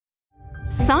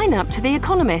Sign up to The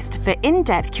Economist for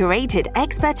in-depth curated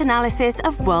expert analysis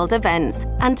of world events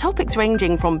and topics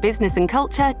ranging from business and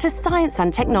culture to science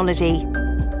and technology.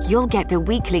 You'll get the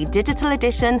weekly digital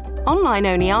edition,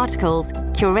 online-only articles,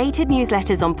 curated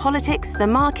newsletters on politics, the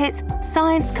markets,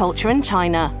 science, culture, and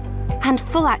China, and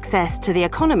full access to The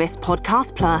Economist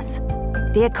Podcast Plus.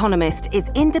 The Economist is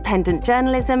independent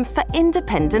journalism for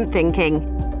independent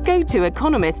thinking. Go to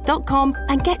economist.com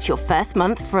and get your first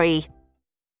month free.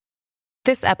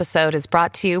 This episode is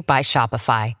brought to you by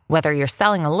Shopify. Whether you're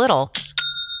selling a little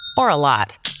or a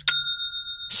lot,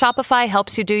 Shopify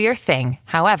helps you do your thing,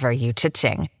 however you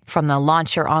cha-ching. From the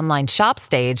launch your online shop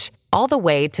stage, all the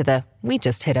way to the we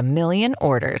just hit 1 million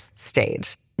orders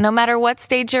stage. No matter what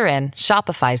stage you're in,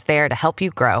 Shopify's there to help you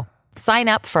grow. Sign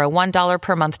up for a $1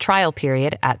 per month trial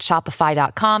period at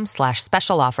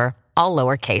shopify.com/special offer, all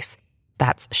lowercase.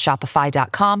 That's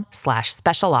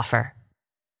shopify.com/special offer.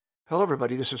 Hello,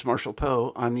 everybody. This is Marshall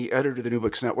Poe. I'm the editor of the New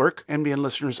Books Network. NBN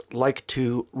listeners like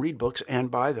to read books and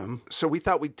buy them. So we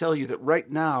thought we'd tell you that right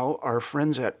now, our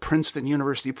friends at Princeton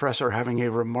University Press are having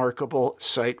a remarkable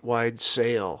site-wide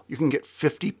sale. You can get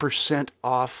 50%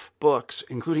 off books,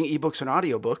 including ebooks and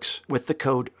audiobooks, with the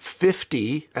code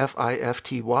 50,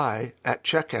 F-I-F-T-Y, at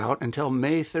checkout until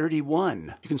May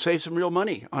 31. You can save some real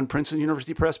money on Princeton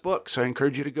University Press books. I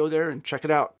encourage you to go there and check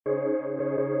it out.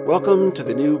 Welcome to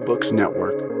the New Books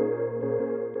Network.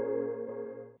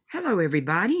 Hello,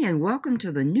 everybody, and welcome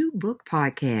to the New Book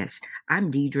Podcast.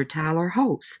 I'm Deidre Tyler,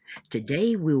 host.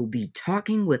 Today, we'll be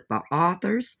talking with the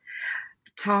authors,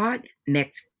 Todd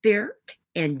McPhert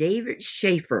and David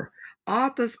Schafer,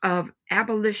 authors of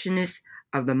Abolitionist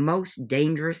of the Most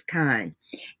Dangerous Kind.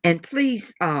 And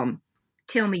please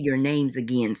tell me your names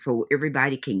again so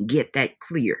everybody can get that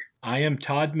clear. I am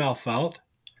Todd Mildfelt.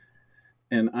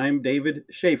 And I'm David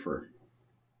Schafer.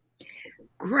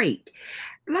 Great.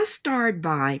 Let's start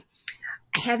by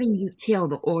having you tell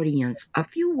the audience a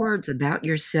few words about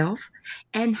yourself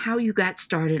and how you got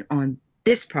started on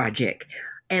this project.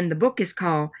 And the book is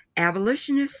called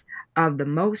Abolitionist of the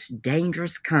Most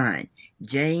Dangerous Kind,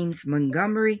 James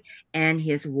Montgomery and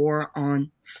His War on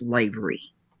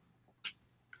Slavery.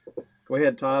 Go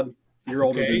ahead, Todd. You're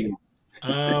older than me.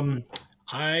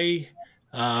 I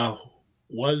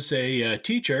was a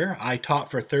teacher. I taught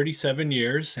for 37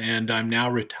 years, and I'm now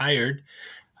retired.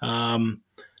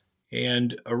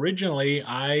 And originally,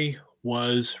 I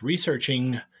was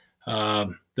researching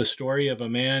the story of a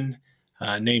man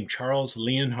named Charles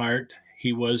Leonhardt.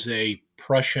 He was a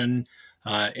Prussian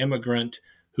immigrant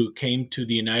who came to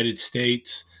the United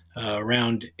States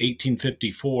around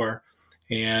 1854,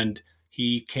 and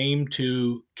he came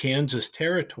to Kansas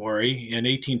Territory in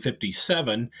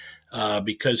 1857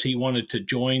 because he wanted to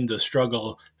join the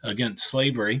struggle against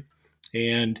slavery.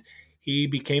 And he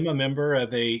became a member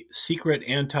of a secret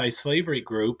anti-slavery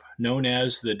group known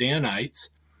as the Danites.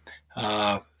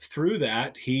 Through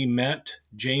that, he met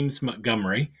James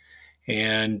Montgomery,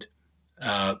 and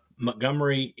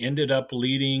Montgomery ended up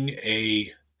leading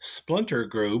a splinter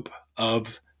group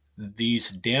of these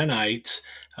Danites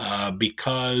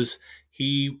because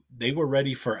they were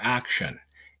ready for action.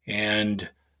 And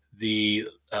the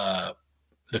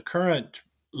current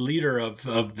leader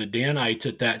of the Danites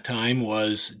at that time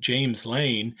was James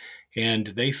Lane, and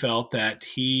they felt that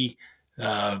he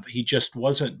just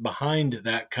wasn't behind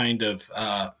that kind of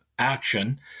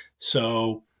action.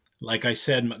 So, like I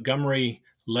said, Montgomery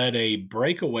led a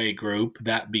breakaway group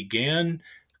that began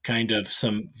kind of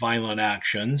some violent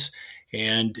actions,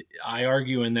 and I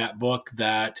argue in that book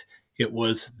that it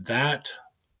was that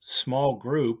small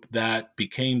group that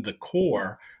became the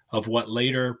core of what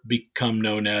later become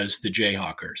known as the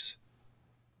Jayhawkers.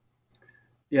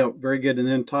 Yeah, very good. And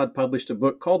then Todd published a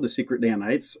book called The Secret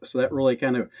Danites. So that really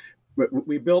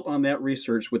we built on that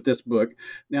research with this book.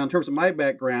 Now, in terms of my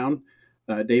background,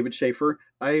 David Schafer,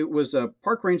 I was a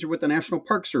park ranger with the National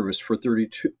Park Service for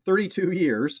 32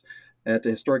 years at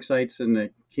the historic sites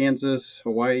in Kansas,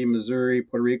 Hawaii, Missouri,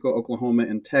 Puerto Rico, Oklahoma,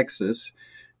 and Texas.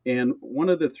 And one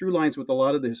of the through lines with a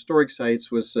lot of the historic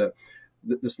sites was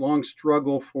this long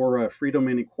struggle for freedom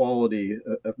and equality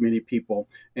of many people.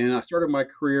 And I started my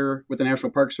career with the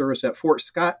National Park Service at Fort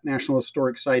Scott National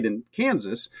Historic Site in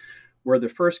Kansas, where the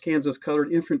first Kansas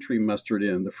Colored Infantry mustered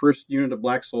in, the first unit of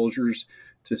black soldiers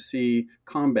to see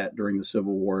combat during the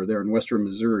Civil War there in western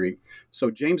Missouri. So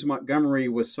James Montgomery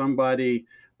was somebody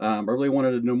I really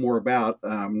wanted to know more about,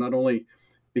 not only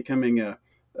becoming a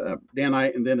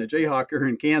Danite and then a Jayhawker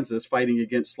in Kansas fighting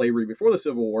against slavery before the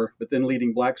Civil War, but then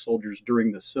leading black soldiers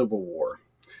during the Civil War.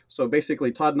 So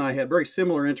basically, Todd and I had very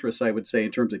similar interests, I would say,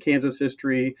 in terms of Kansas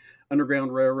history,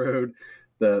 Underground Railroad,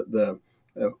 the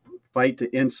fight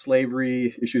to end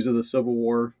slavery, issues of the Civil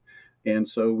War. And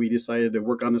so we decided to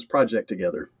work on this project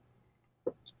together.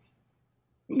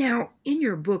 Now, in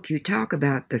your book, you talk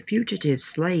about the Fugitive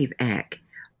Slave Act.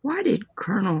 Why did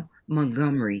Colonel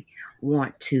Montgomery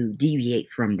want to deviate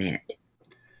from that?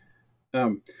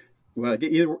 Well,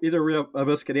 either of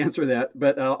us could answer that,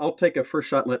 but I'll take a first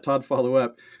shot and let Todd follow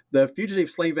up. The Fugitive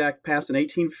Slave Act passed in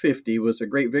 1850 was a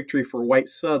great victory for white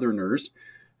Southerners,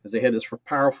 as they had this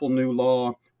powerful new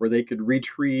law where they could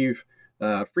retrieve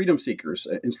freedom seekers,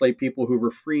 enslaved people who were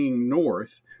fleeing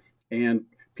north, and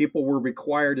people were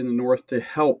required in the North to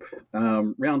help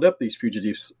round up these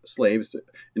fugitive slaves.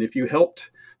 And if you helped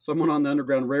someone on the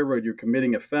Underground Railroad, you're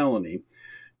committing a felony.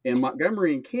 In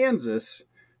Montgomery in Kansas,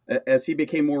 as he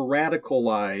became more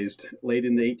radicalized late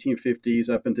in the 1850s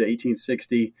up into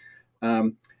 1860,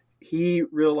 he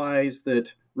realized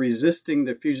that resisting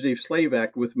the Fugitive Slave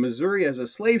Act with Missouri as a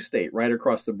slave state right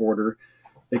across the border,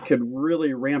 it could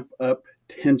really ramp up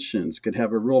tensions, could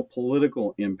have a real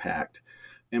political impact.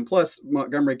 And plus,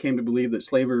 Montgomery came to believe that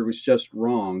slavery was just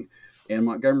wrong. And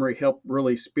Montgomery helped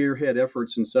really spearhead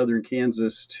efforts in southern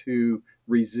Kansas to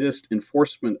resist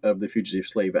enforcement of the Fugitive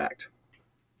Slave Act.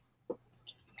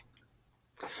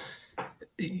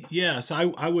 Yes,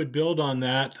 I would build on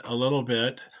that a little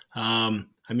bit.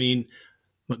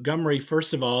 Montgomery,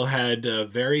 first of all, had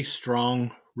very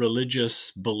strong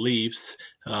religious beliefs,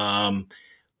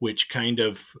 which kind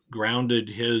of grounded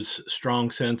his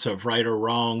strong sense of right or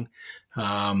wrong.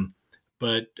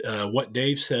 But what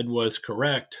Dave said was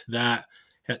correct, that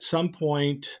at some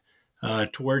point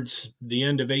towards the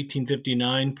end of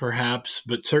 1859, perhaps,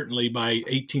 but certainly by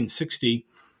 1860,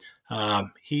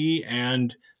 he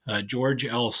and George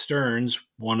L. Stearns,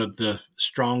 one of the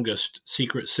strongest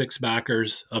Secret Six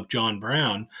backers of John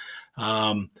Brown,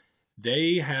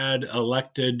 they had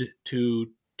elected to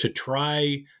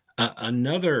try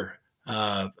another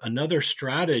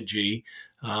strategy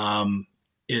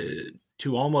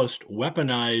to almost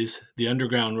weaponize the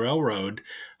Underground Railroad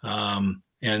and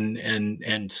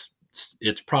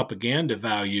its propaganda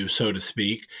value, so to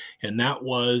speak, and that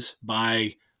was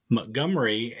by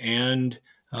Montgomery and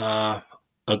a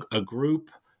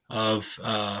group of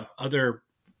other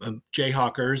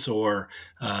Jayhawkers or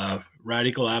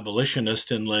radical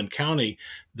abolitionists in Lynn County,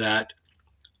 that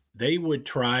they would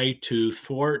try to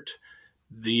thwart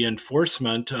the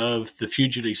enforcement of the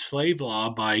fugitive slave law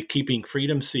by keeping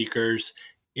freedom seekers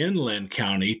in Lynn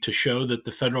County to show that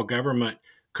the federal government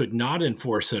could not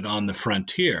enforce it on the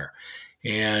frontier.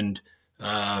 And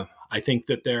I think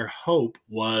that their hope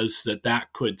was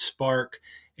that could spark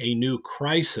a new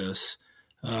crisis.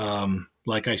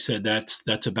 Like I said,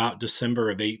 that's about December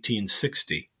of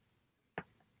 1860.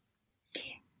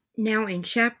 Now, in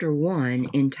Chapter 1,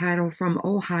 entitled From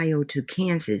Ohio to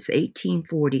Kansas,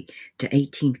 1840 to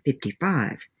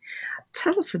 1855,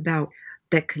 tell us about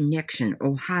that connection,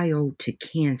 Ohio to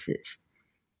Kansas.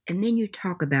 And then you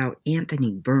talk about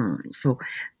Anthony Burns. So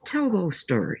tell those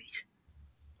stories.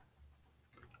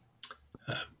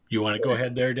 You want to go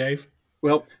ahead there, Dave?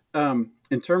 Well,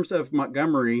 in terms of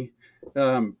Montgomery,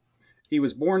 he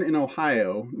was born in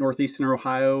Ohio, northeastern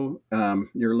Ohio,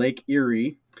 near Lake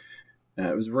Erie.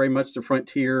 It was very much the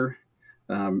frontier,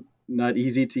 not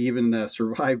easy to even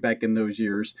survive back in those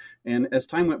years. And as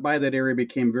time went by, that area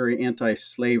became very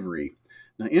anti-slavery.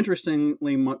 Now,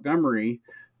 interestingly, Montgomery,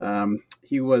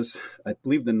 he was, I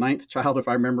believe, the 9th child, if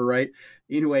I remember right.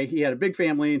 Anyway, he had a big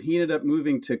family, and he ended up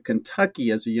moving to Kentucky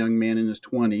as a young man in his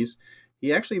 20s.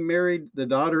 He actually married the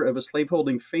daughter of a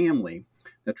slaveholding family.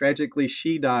 Now, tragically,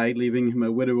 she died, leaving him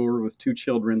a widower with 2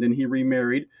 children. Then he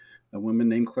remarried a woman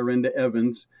named Clarinda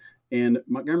Evans. And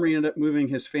Montgomery ended up moving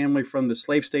his family from the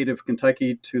slave state of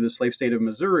Kentucky to the slave state of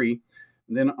Missouri,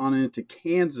 and then on into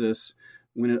Kansas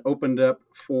when it opened up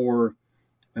for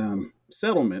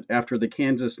settlement after the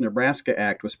Kansas-Nebraska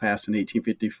Act was passed in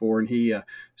 1854. And he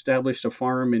established a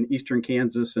farm in eastern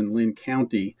Kansas and Lynn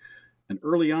County. And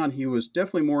early on, he was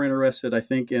definitely more interested, I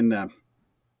think, in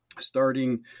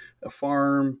starting a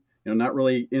farm, not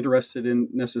really interested in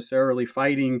necessarily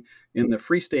fighting in the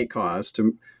Free State cause.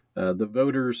 The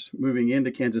voters moving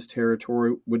into Kansas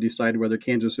territory would decide whether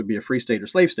Kansas would be a free state or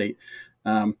slave state.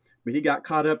 But he got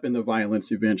caught up in the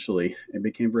violence eventually and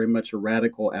became very much a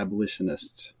radical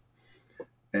abolitionist.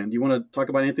 And do you want to talk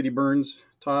about Anthony Burns,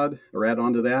 Todd, or add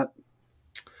on to that?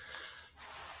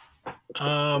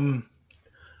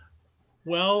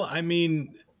 Well, I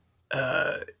mean,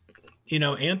 the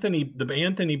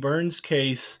Anthony Burns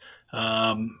case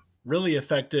really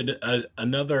affected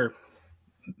another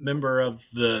member of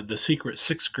the Secret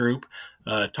Six group,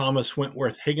 Thomas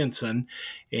Wentworth Higginson,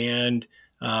 and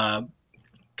kind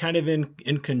kind of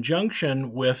in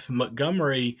conjunction with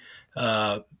Montgomery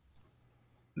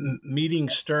meeting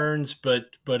Stearns, but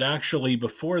actually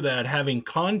before that, having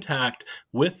contact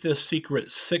with this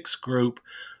Secret Six group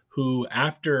who,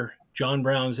 after John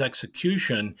Brown's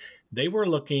execution, they were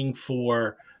looking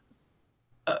for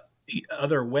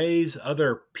other ways,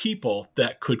 other people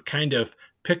that could kind of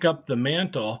pick up the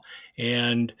mantle,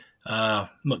 and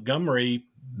Montgomery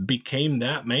became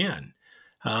that man.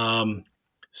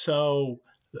 So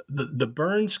the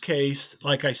Burns case,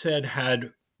 like I said,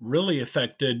 had really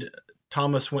affected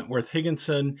Thomas Wentworth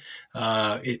Higginson.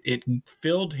 It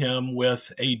filled him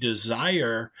with a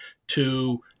desire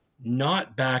to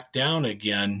not back down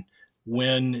again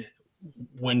when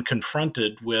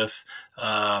confronted with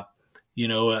a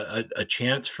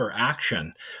chance for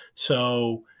action.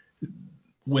 So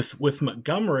with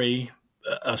Montgomery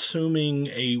assuming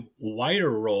a wider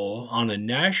role on a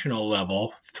national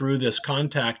level through this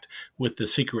contact with the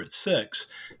Secret Six,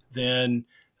 then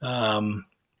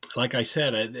like I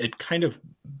said, it kind of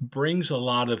brings a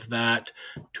lot of that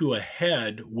to a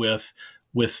head with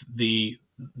the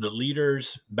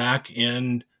leaders back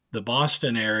in the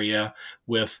Boston area,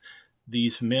 with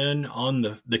these men on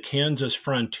the Kansas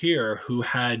frontier who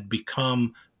had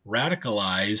become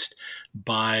radicalized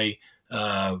by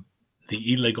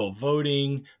the illegal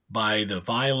voting, by the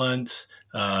violence,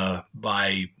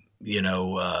 by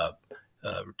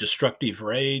destructive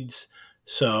raids.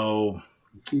 So,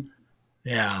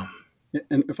 yeah.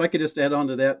 And if I could just add on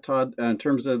to that, Todd, in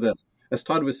terms of as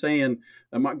Todd was saying,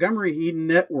 Montgomery, he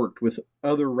networked with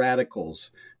other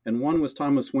radicals. And one was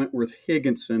Thomas Wentworth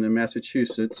Higginson in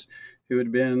Massachusetts, who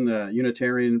had been a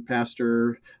Unitarian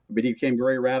pastor, but he became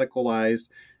very radicalized.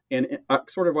 And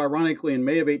sort of ironically, in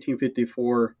May of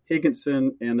 1854,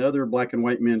 Higginson and other black and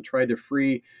white men tried to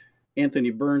free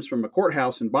Anthony Burns from a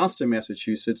courthouse in Boston,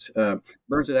 Massachusetts.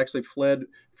 Burns had actually fled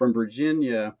from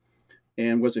Virginia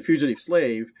and was a fugitive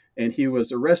slave, and he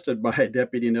was arrested by a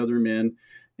deputy and other men,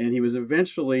 and he was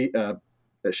eventually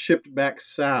shipped back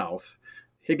south.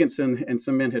 Higginson and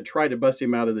some men had tried to bust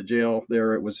him out of the jail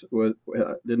there. It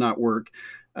did not work,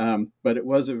 but it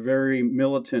was a very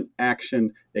militant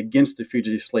action against the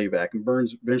Fugitive Slave Act, and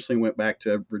Burns eventually went back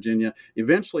to Virginia.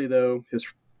 Eventually, though, his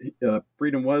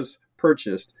freedom was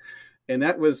purchased, and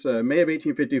that was May of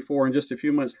 1854, and just a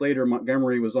few months later,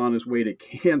 Montgomery was on his way to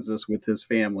Kansas with his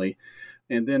family.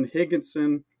 And then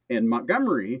Higginson and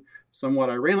Montgomery, somewhat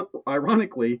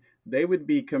ironically, they would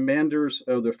be commanders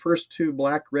of the first two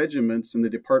black regiments in the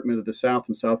Department of the South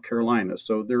in South Carolina.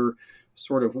 So their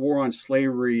sort of war on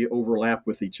slavery overlap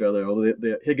with each other.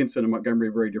 The Higginson and Montgomery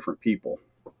are very different people.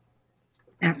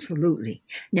 Absolutely.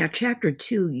 Now, Chapter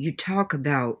 2, you talk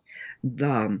about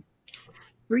the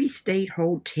Free State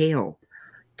Hotel.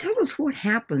 Tell us what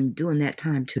happened during that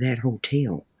time to that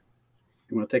hotel.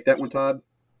 You want to take that one, Todd?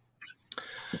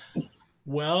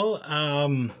 Well,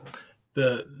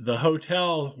 the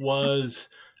hotel was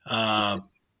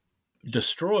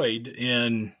destroyed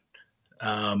in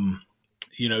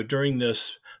during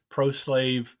this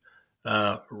pro-slave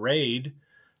raid.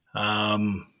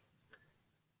 What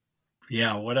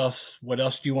else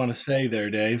do you want to say there,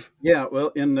 Dave? Yeah,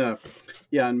 well, in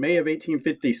May of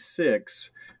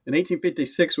 1856, and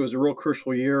 1856 was a real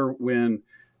crucial year when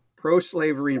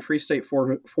pro-slavery and free state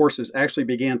forces actually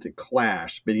began to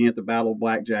clash, beginning at the Battle of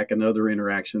Blackjack and other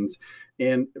interactions.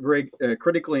 And very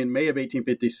critically, in May of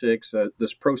 1856,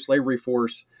 this pro-slavery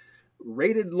force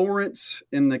raided Lawrence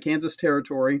in the Kansas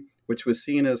Territory, which was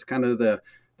seen as kind of the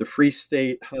free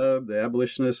state hub, the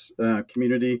abolitionist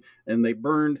community, and they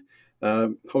burned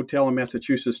hotel on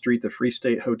Massachusetts Street, the Free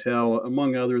State Hotel,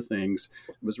 among other things.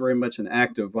 It was very much an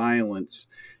act of violence.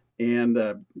 And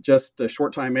just a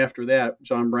short time after that,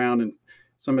 John Brown and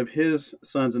some of his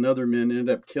sons and other men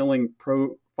ended up killing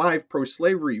 5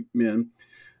 pro-slavery men.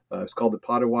 It's called the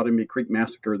Pottawatomie Creek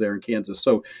Massacre there in Kansas.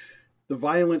 So the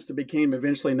violence that became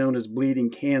eventually known as Bleeding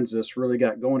Kansas really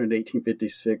got going in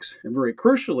 1856. And very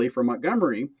crucially for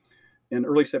Montgomery, in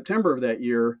early September of that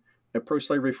year, a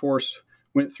pro-slavery force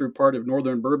went through part of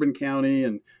northern Bourbon County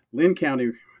and Lynn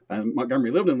County. Montgomery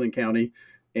lived in Lynn County.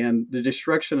 And the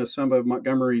destruction of some of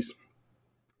Montgomery's,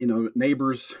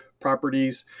 neighbors'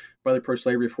 properties by the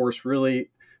pro-slavery force really,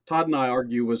 Todd and I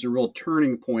argue, was a real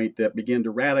turning point that began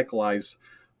to radicalize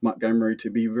Montgomery to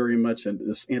be very much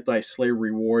this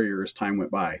anti-slavery warrior as time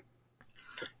went by.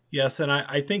 Yes, and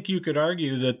I think you could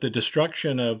argue that the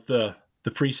destruction of the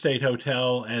Free State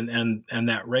Hotel and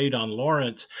that raid on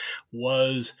Lawrence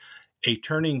was a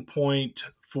turning point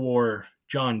for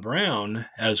John Brown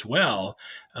as well.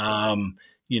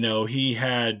 He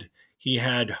had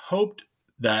hoped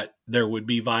that there would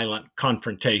be violent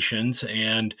confrontations.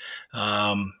 And,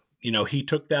 he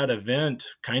took that event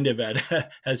kind of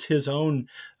as his own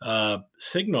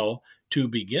signal to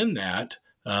begin that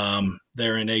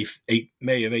there in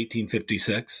May of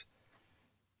 1856.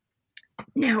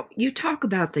 Now, you talk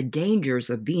about the dangers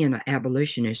of being an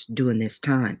abolitionist during this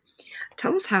time.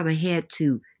 Tell us how they had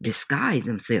to disguise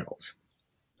themselves.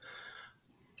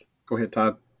 Go ahead,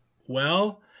 Todd.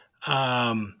 Well,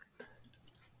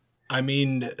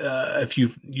 if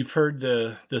you've heard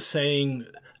the saying,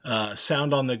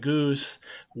 "Sound on the goose,"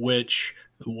 which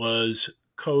was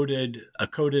a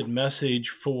coded message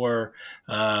for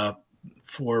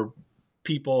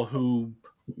people who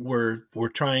were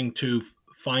trying to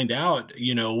find out,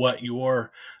 what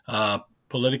your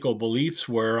political beliefs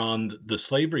were on the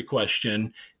slavery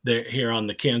question there here on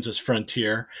the Kansas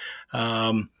frontier.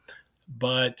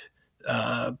 But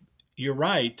you're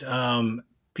right.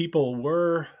 People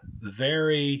were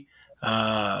very,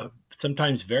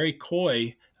 sometimes very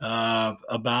coy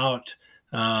about,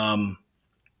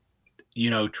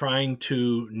 trying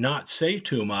to not say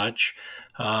too much.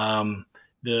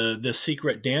 The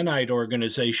secret Danite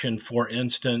organization, for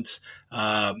instance,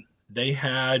 they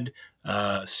had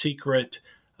secret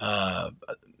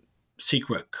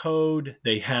code.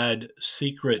 They had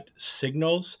secret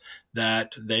signals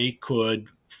that they could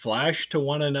flash to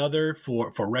one another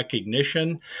for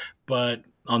recognition. But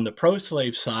on the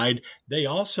pro-slave side, they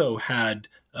also had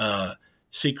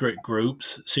secret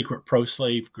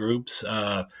pro-slave groups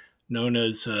known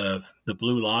as the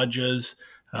Blue Lodges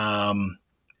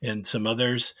and some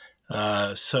others.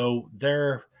 So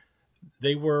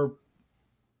they were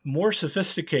more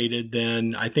sophisticated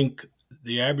than I think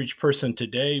the average person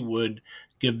today would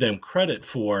give them credit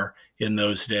for in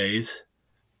those days.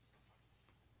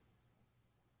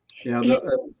 Yeah, go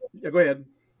ahead.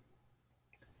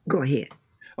 Go ahead.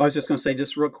 I was just going to say,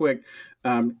 just real quick,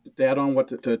 to add on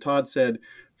what Todd said,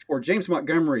 for James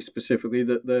Montgomery specifically,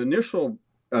 the initial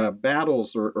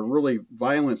battles or really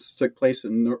violence took place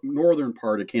in the northern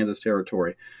part of Kansas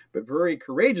Territory. But very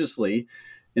courageously,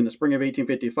 in the spring of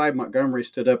 1855, Montgomery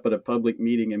stood up at a public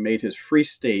meeting and made his free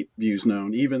state views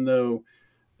known, even though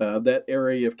that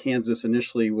area of Kansas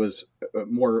initially was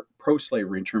more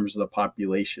pro-slavery in terms of the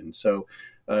population. So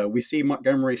we see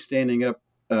Montgomery standing up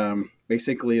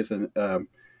basically as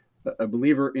a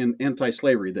believer in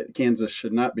anti-slavery, that Kansas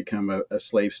should not become a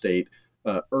slave state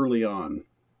early on.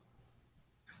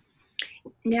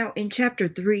 Now, in Chapter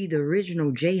 3, the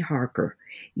original Jayhawker,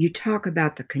 you talk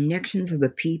about the connections of the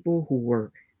people who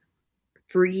were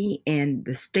free and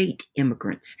the state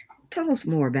immigrants. Tell us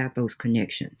more about those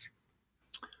connections.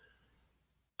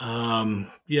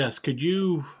 Yes, could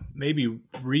you maybe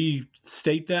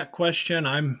restate that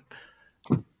question?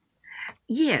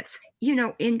 Yes,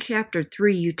 in Chapter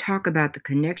 3, you talk about the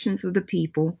connections of the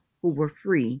people who were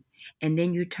free, and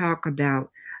then you talk about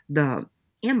the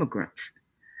immigrants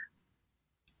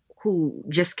who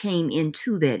just came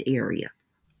into that area.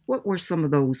 What were some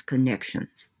of those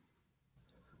connections?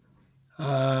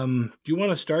 Do you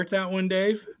want to start that one,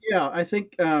 Dave? Yeah, I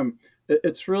think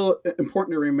it's real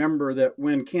important to remember that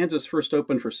when Kansas first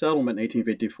opened for settlement in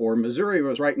 1854, Missouri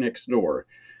was right next door.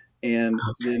 And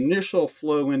the initial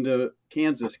flow into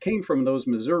Kansas came from those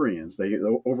Missourians. They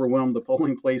overwhelmed the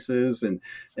polling places, and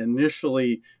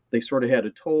initially they sort of had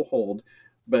a toehold.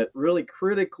 But really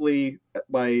critically,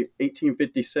 by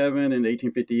 1857 and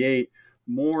 1858,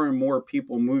 more and more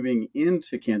people moving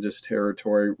into Kansas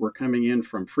Territory were coming in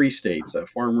from free states.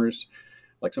 Farmers,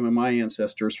 like some of my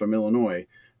ancestors from Illinois,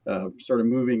 started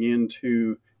moving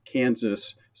into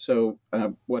Kansas. So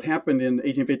what happened in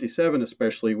 1857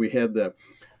 especially, we had the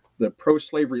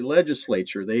pro-slavery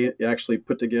legislature. They actually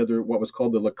put together what was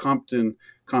called the Lecompton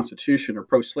Constitution, or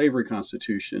pro-slavery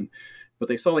constitution. But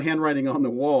they saw the handwriting on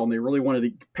the wall, and they really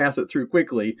wanted to pass it through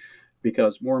quickly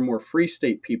because more and more free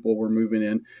state people were moving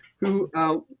in, who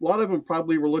a lot of them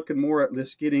probably were looking more at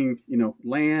this getting,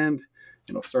 land,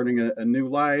 starting a new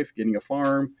life, getting a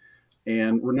farm,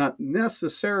 and were not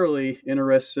necessarily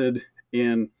interested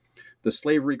in the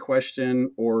slavery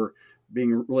question or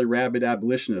being really rabid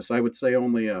abolitionists. I would say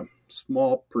only a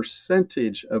small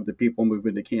percentage of the people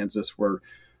moving to Kansas were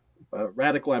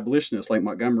radical abolitionists like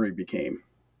Montgomery became.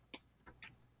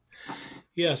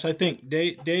 Yes, I think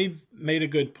Dave made a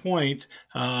good point.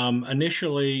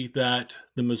 Initially, that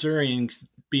the Missourians,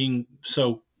 being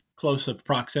so close of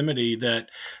proximity, that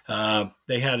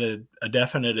they had a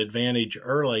definite advantage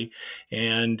early,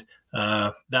 and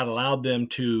that allowed them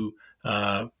to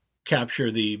capture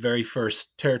the very first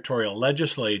territorial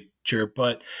legislature.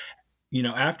 But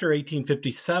after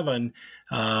 1857,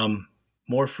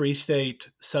 more free state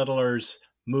settlers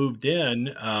moved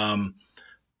in,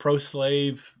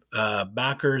 pro-slave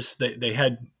backers, they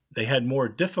had more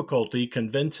difficulty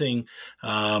convincing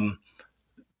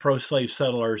pro-slave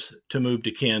settlers to move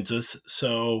to Kansas.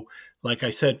 So, like I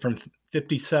said, from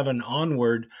 57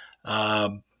 onward,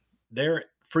 their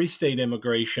free state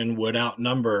immigration would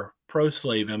outnumber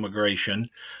pro-slave immigration.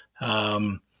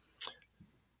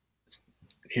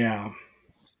 Yeah.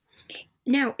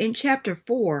 Now, in chapter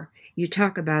 4, you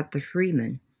talk about the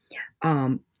freemen,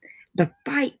 the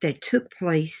fight that took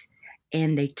place,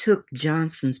 and they took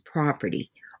Johnson's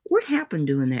property. What happened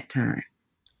during that time?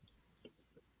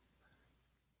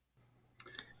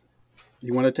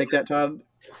 You want to take that, Todd?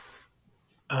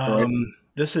 Right.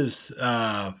 This is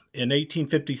in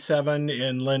 1857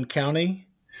 in Lynn County.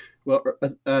 Well,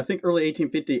 I think early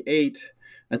 1858.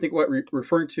 I think what we're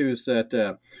referring to is that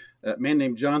a man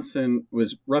named Johnson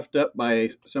was roughed up by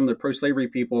some of the pro-slavery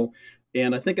people.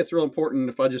 And I think it's real important,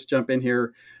 if I just jump in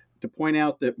here, to point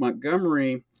out that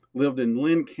Montgomery lived in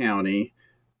Lynn County,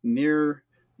 near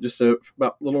just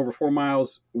about a little over 4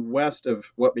 miles west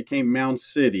of what became Mound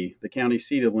City, the county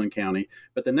seat of Lynn County.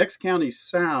 But the next county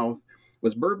south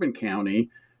was Bourbon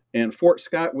County, and Fort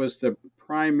Scott was the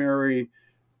primary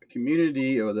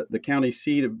community, or the county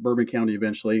seat of Bourbon County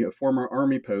eventually, a former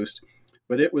Army post.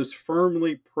 But it was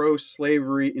firmly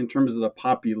pro-slavery in terms of the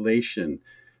population.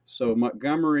 So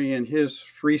Montgomery and his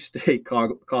Free State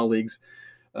colleagues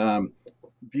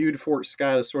viewed Fort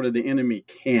Scott as sort of the enemy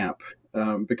camp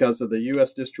because of the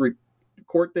U.S. District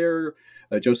Court there,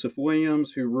 Joseph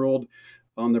Williams, who ruled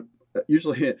on the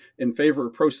usually in favor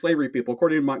of pro-slavery people.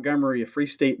 According to Montgomery, a Free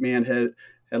State man had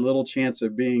little chance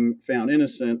of being found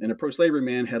innocent, and a pro-slavery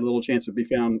man had little chance of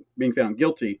being found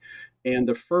guilty. And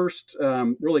the first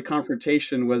really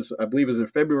confrontation was, I believe, in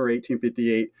February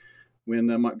 1858, when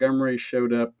Montgomery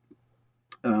showed up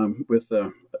with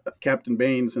Captain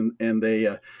Baines, and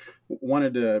they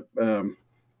wanted to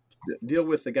deal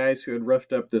with the guys who had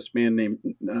roughed up this man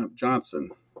named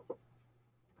Johnson.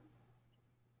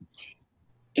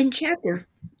 In chapter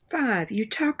 5, you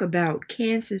talk about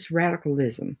Kansas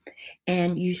radicalism,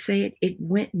 and you say it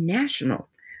went national,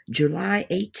 July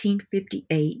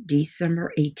 1858, December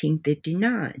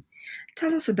 1859.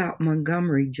 Tell us about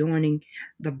Montgomery joining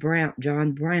the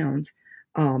John Brown's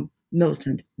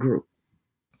militant group.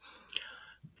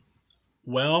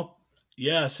 Well,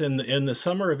 yes, in the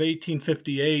summer of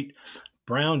 1858,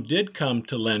 Brown did come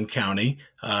to Lynn County.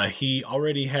 He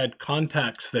already had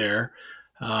contacts there.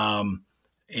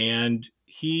 And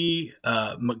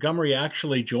Montgomery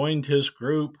actually joined his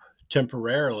group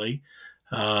temporarily.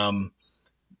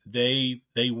 They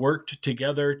worked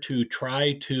together to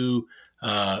try to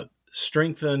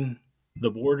strengthen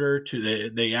the border.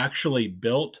 They actually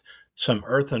built some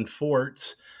earthen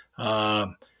forts.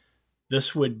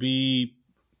 This would be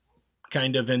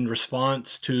kind of in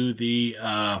response to the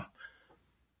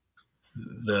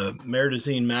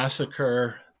Meredazine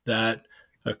massacre that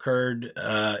occurred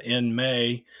in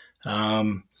May.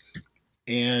 And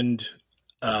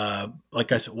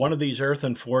like I said, one of these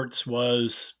earthen forts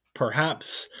was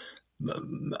perhaps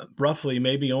roughly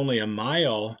maybe only a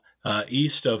mile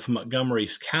east of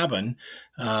Montgomery's cabin.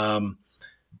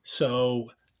 So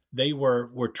they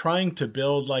were trying to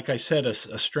build, like I said, a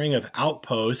string of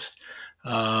outposts.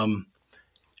 And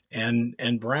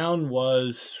Brown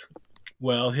was,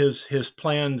 well, his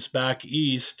plans back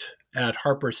east at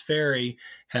Harper's Ferry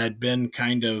had been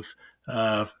kind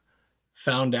of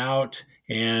found out,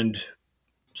 and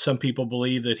some people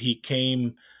believe that he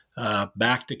came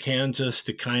back to Kansas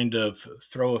to kind of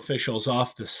throw officials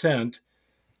off the scent.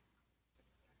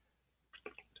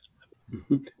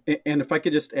 And if I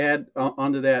could just add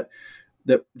onto that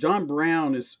John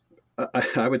Brown is,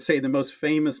 I would say, the most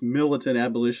famous militant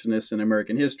abolitionist in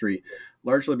American history,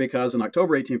 largely because in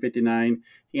October 1859,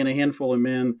 he and a handful of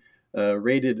men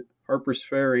raided Harper's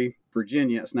Ferry,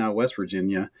 Virginia, it's now West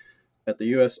Virginia, at the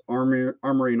U.S.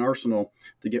 Armory and Arsenal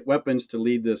to get weapons to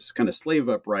lead this kind of slave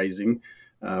uprising.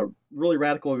 Really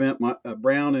radical event.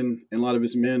 Brown and a lot of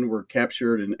his men were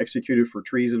captured and executed for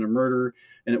treason and murder,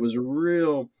 and it was a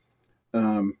real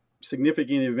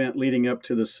significant event leading up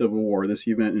to the Civil War. This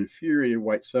event infuriated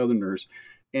white Southerners.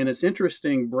 And it's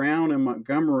interesting, Brown and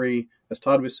Montgomery, as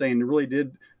Todd was saying, really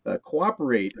did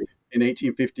cooperate in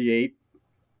 1858.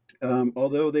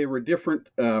 Although they were different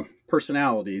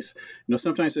personalities.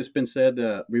 Sometimes it's been said,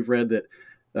 we've read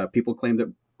that people claim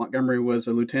that Montgomery was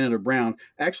a lieutenant of Brown.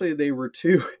 Actually, they were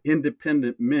two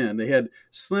independent men. They had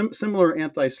similar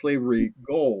anti-slavery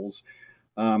goals.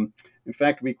 In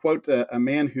fact, we quote a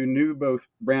man who knew both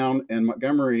Brown and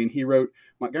Montgomery, and he wrote,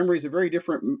 "Montgomery is a very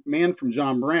different man from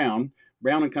John Brown.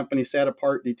 Brown and Company sat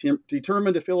apart,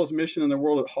 determined to fill his mission in the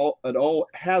world at all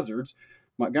hazards.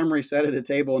 Montgomery sat at a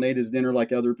table and ate his dinner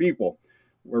like other people.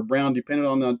 Where Brown depended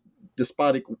on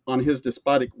his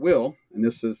despotic will, and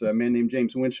this is a man named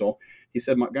James Winchell, he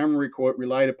said Montgomery, quote,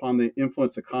 relied upon the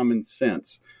influence of common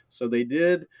sense. So they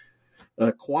did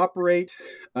cooperate,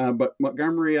 but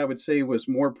Montgomery, I would say, was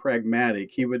more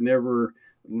pragmatic. He would never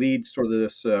lead sort of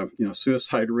this,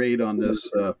 suicide raid on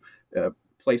this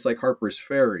place like Harper's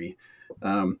Ferry.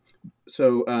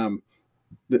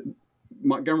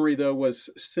 Montgomery, though,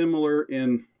 was similar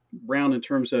in Brown in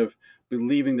terms of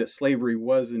believing that slavery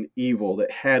was an evil that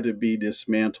had to be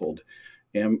dismantled.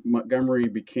 And Montgomery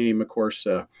became, of course,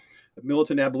 a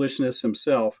militant abolitionist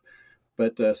himself,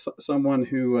 but someone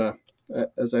who,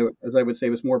 as I would say,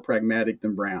 was more pragmatic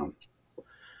than Brown.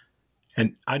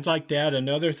 And I'd like to add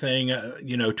another thing,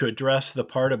 to address the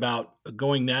part about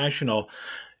going national.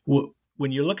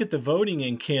 When you look at the voting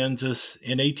in Kansas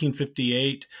in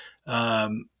 1858,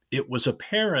 it was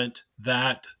apparent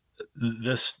that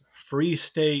this free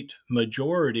state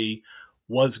majority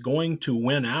was going to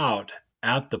win out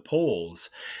at the polls.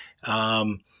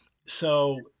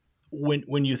 So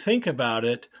when you think about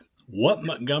it, what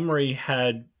Montgomery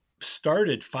had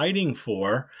started fighting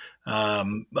for,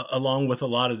 along with a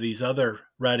lot of these other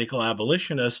radical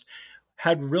abolitionists,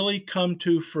 had really come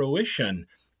to fruition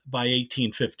by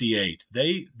 1858.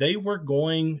 They were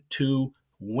going to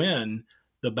win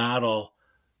the battle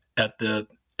at the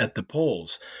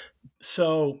polls.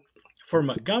 So for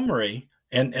Montgomery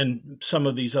and some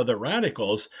of these other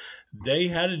radicals, they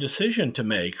had a decision to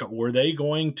make. Were they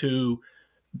going to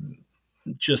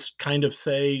just kind of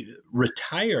say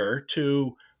retire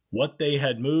to what they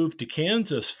had moved to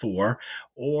Kansas for,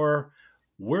 or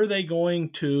were they going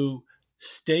to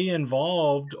stay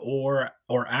involved or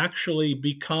actually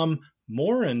become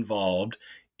more involved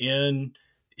in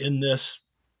this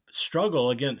struggle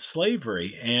against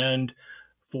slavery? And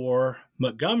for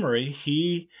Montgomery,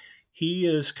 he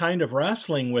is kind of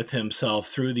wrestling with himself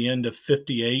through the end of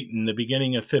 58 and the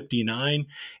beginning of 59,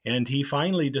 and he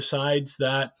finally decides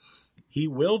that he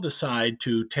will decide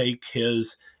to take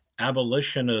his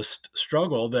abolitionist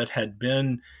struggle that had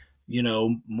been,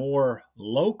 more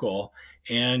local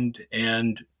and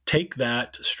take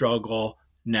that struggle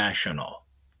national.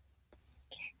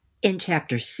 In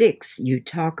chapter 6, you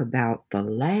talk about the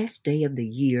last day of the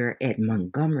year at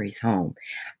Montgomery's home.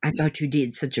 I thought you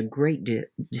did such a great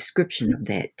description of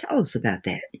that. Tell us about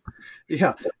that.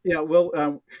 Yeah.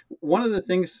 Well, one of the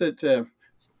things that,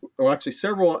 actually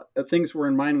several things were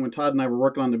in mind when Todd and I were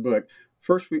working on the book.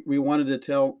 First, we wanted to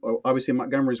tell, obviously,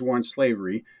 Montgomery's war on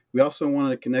slavery. We also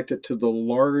wanted to connect it to the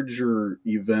larger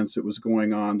events that was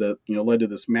going on that, led to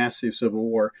this massive Civil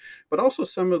War, but also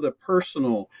some of the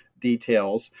personal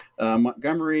details.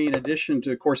 Montgomery, in addition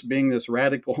to, of course, being this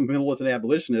radical militant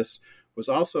abolitionist, was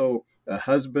also a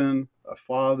husband, a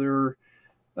father,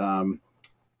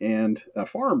 and a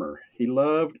farmer. He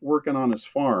loved working on his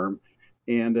farm.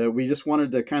 And we just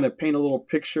wanted to kind of paint a little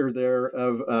picture there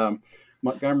of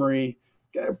Montgomery,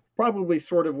 probably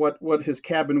sort of what his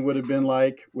cabin would have been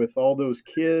like with all those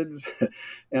kids.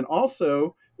 And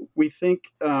also, we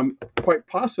think quite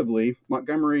possibly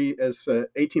Montgomery, as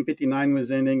 1859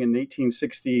 was ending and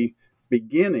 1860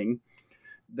 beginning,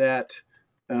 that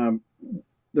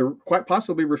there quite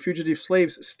possibly were fugitive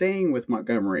slaves staying with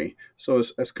Montgomery. So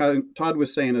as Todd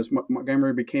was saying, as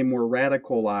Montgomery became more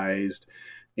radicalized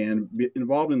and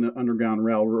involved in the Underground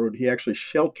Railroad, he actually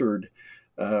sheltered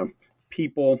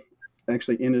people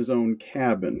actually in his own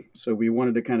cabin. So we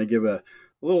wanted to kind of give a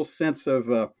little sense of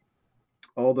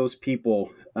all those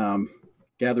people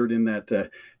gathered in that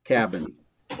cabin.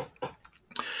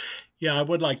 Yeah, I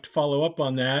would like to follow up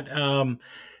on that.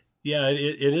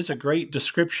 It is a great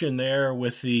description there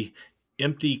with the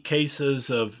empty cases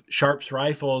of Sharp's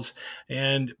rifles,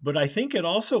 but I think it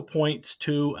also points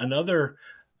to another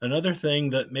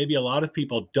thing that maybe a lot of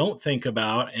people don't think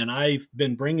about, and I've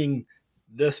been bringing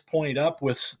this point up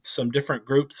with some different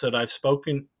groups that I've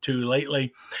spoken to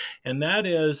lately, and that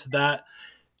is that,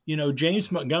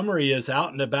 James Montgomery is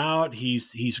out and about.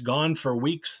 He's gone for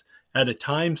weeks at a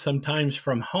time, sometimes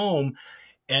from home,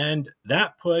 and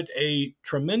that put a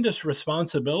tremendous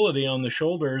responsibility on the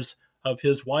shoulders of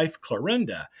his wife,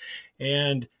 Clorinda.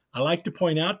 And I like to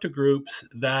point out to groups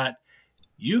that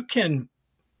you can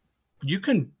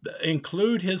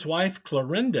include his wife,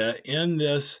 Clorinda, in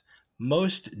this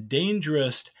most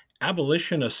dangerous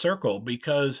abolitionist circle,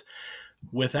 because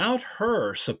without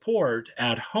her support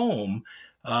at home,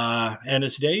 and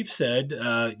as Dave said,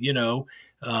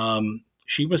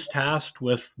 she was tasked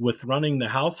with running the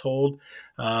household,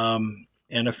 and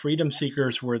if freedom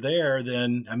seekers were there,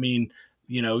 then,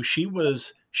 she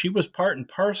was part and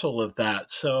parcel of that.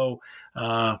 So,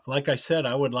 like I said,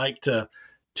 I would like to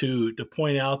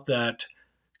point out that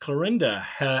Clorinda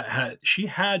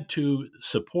had to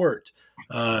support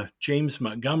James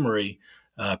Montgomery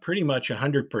pretty much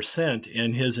 100%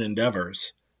 in his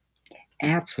endeavors.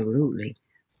 Absolutely.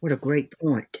 What a great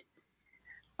point.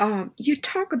 You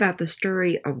talk about the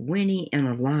story of Winnie and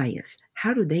Elias.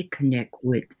 How do they connect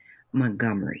with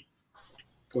Montgomery?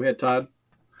 Go ahead, Todd.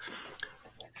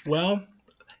 Well,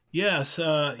 yes,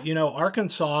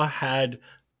 Arkansas had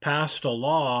passed a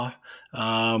law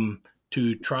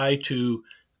to try to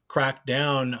crack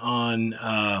down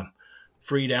on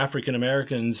freed African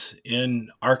Americans in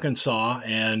Arkansas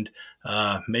and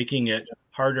making it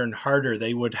harder and harder.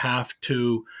 They would have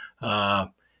to,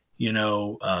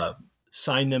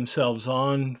 sign themselves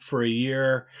on for a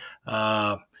year.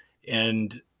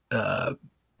 And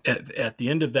at the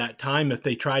end of that time, if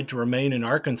they tried to remain in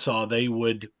Arkansas, they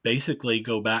would basically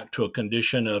go back to a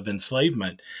condition of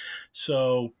enslavement.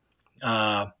 So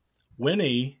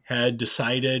Winnie had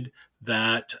decided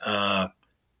that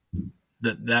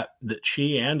that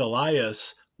she and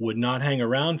Elias would not hang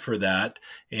around for that,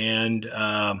 and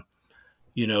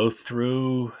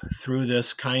through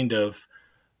this kind of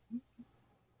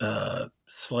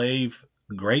slave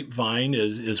grapevine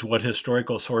is what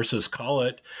historical sources call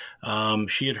it.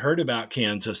 She had heard about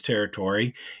Kansas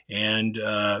territory, and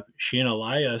she and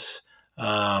Elias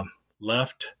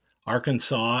left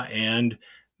Arkansas and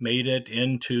made it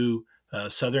into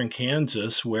southern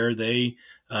Kansas, where they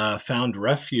found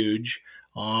refuge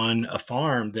on a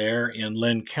farm there in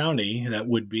Lynn County that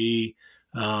would be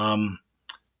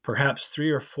perhaps 3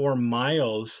 or 4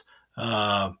 miles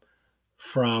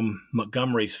from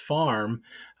Montgomery's farm.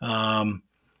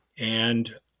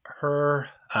 And her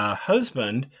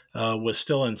husband was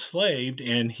still enslaved,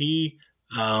 and he,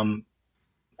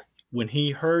 when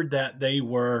he heard that they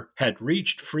had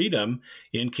reached freedom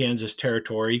in Kansas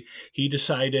territory, he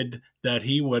decided that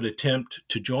he would attempt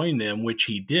to join them, which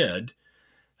he did.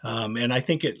 And I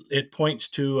think it points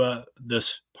to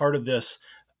this part of this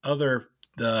other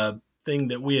thing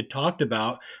that we had talked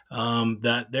about,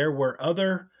 that there were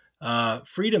other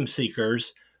freedom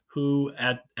seekers who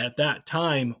at that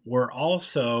time were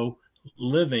also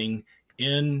living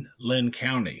in Lynn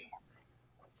County.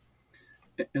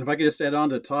 And if I could just add on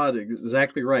to Todd,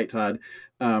 exactly right, Todd.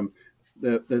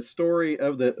 The story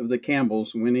of the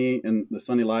Campbells, Winnie and the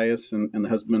son Elias and the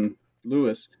husband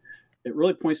Lewis, it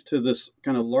really points to this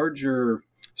kind of larger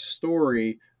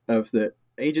story of the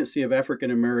agency of African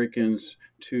Americans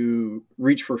to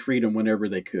reach for freedom whenever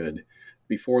they could,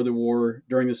 before the war,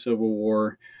 during the Civil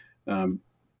War.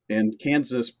 And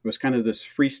Kansas was kind of this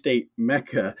free state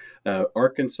mecca.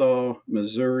 Arkansas,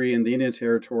 Missouri, and the Indian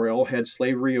Territory all had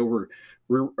slavery over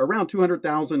around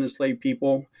 200,000 enslaved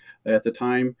people at the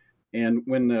time. And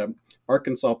when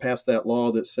Arkansas passed that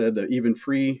law that said even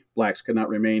free blacks could not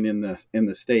remain in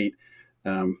the state,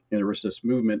 and there was this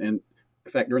movement. And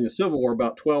in fact, during the Civil War,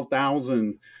 about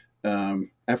 12,000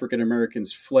 African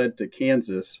Americans fled to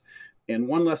Kansas. And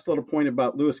one last little point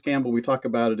about Lewis Campbell, we talk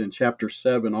about it in chapter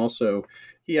 7 also.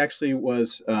 He actually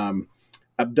was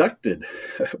abducted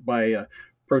by a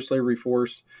pro-slavery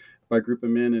force, by a group of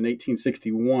men in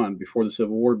 1861 before the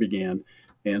Civil War began.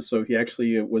 And so he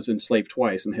actually was enslaved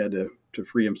twice and had to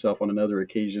free himself on another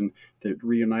occasion to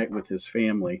reunite with his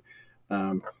family.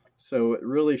 So it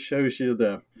really shows you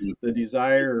the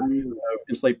desire of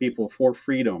enslaved people for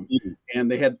freedom. And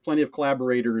they had plenty of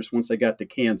collaborators once they got to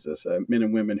Kansas, men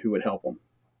and women who would help them.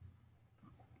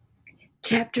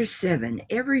 Chapter 7,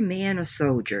 Every Man a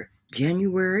Soldier,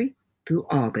 January through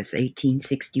August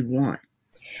 1861.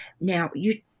 Now,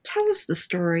 you tell us the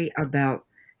story about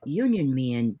Union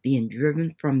men being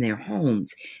driven from their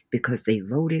homes because they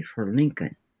voted for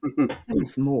Lincoln. Tell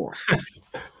us more.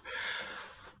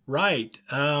 Right.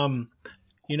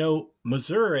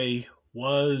 Missouri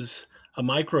was a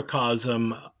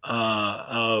microcosm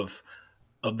of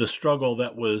the struggle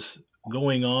that was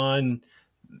going on,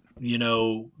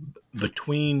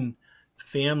 between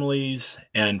families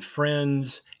and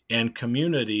friends and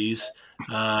communities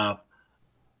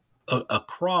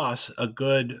across a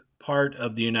good part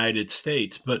of the United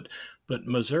States. But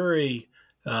Missouri,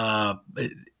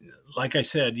 like I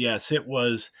said, yes, it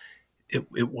was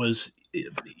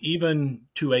even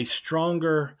to a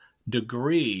stronger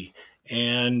degree.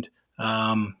 And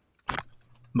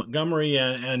Montgomery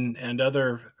and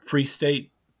other free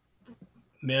state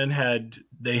men had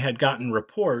gotten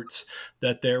reports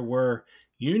that there were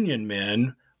Union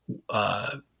men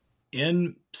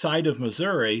inside of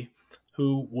Missouri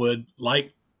who would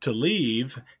like to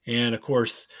leave. And of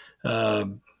course,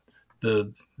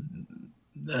 the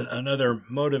another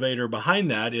motivator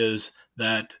behind that is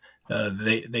that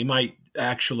they might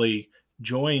actually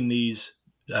join these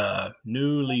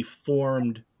newly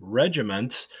formed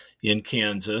regiments in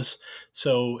Kansas.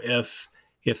 So if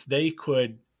they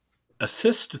could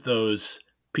assist those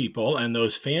people and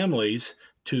those families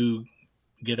to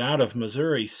get out of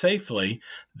Missouri safely,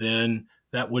 then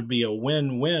that would be a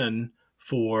win-win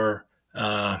for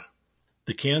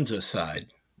the Kansas side.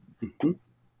 Mm-hmm.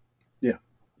 Yeah.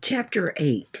 Chapter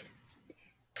 8.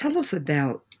 Tell us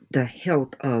about the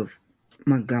health of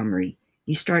Montgomery.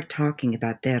 You start talking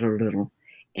about that a little.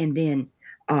 And then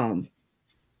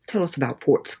tell us about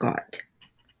Fort Scott.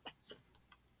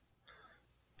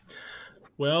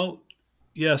 Well,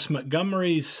 yes,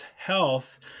 Montgomery's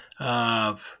health,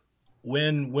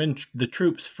 when the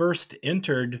troops first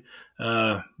entered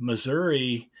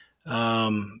Missouri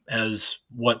as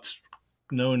what's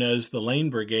known as the Lane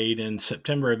Brigade in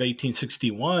September of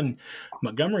 1861,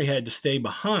 Montgomery had to stay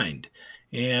behind.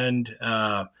 And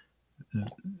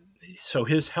so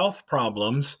his health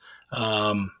problems,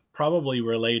 probably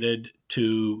related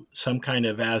to some kind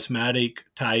of asthmatic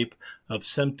type of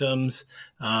symptoms,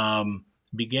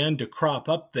 began to crop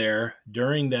up there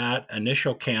during that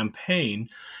initial campaign.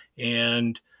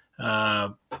 And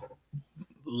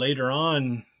later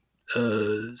on,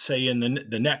 say in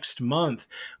the next month,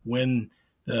 when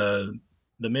the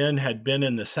men had been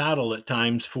in the saddle at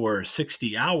times for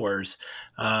 60 hours,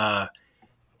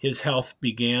 his health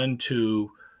began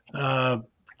to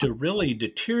really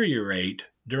deteriorate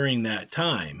during that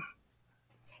time.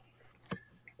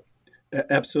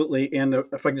 Absolutely. And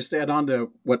if I can just add on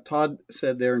to what Todd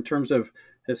said there in terms of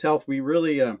his health, we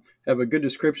really have a good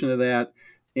description of that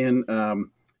in an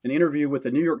interview with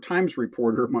the New York Times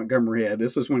reporter Montgomery had.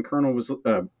 This is when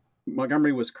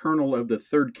Montgomery was colonel of the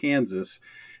 3rd Kansas,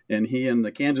 and he and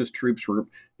the Kansas troops were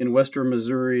in western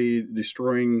Missouri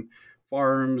destroying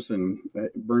farms and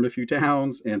burned a few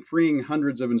towns and freeing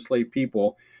hundreds of enslaved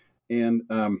people. And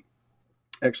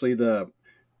actually the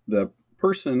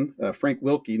person, Frank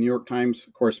Wilkie, New York Times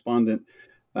correspondent,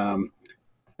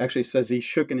 actually says he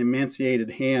shook an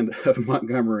emaciated hand of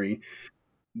Montgomery.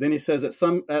 Then he says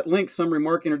at length some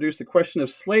remark introduced the question of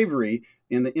slavery,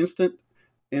 and the instant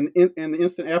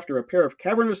after a pair of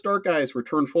cavernous dark eyes were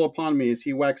turned full upon me as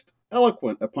he waxed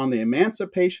eloquent upon the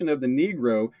emancipation of the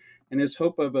Negro and his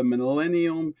hope of a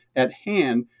millennium at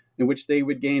hand in which they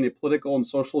would gain a political and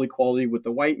social equality with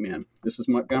the white men. This is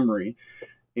Montgomery.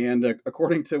 And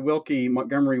according to Wilkie,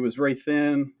 Montgomery was very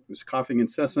thin, was coughing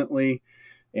incessantly,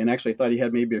 and actually thought he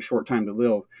had maybe a short time to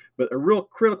live. But a real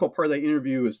critical part of that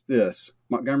interview is this.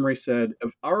 Montgomery said,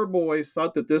 if our boys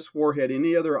thought that this war had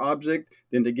any other object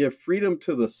than to give freedom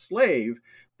to the slave,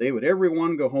 they would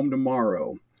everyone go home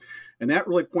tomorrow. And that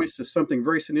really points to something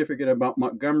very significant about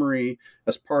Montgomery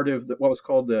as part of what was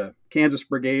called the Kansas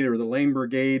Brigade or the Lane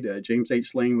Brigade. James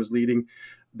H. Lane was leading.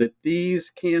 That these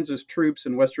Kansas troops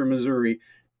in western Missouri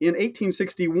in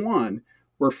 1861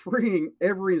 were freeing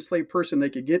every enslaved person they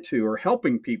could get to or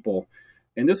helping people.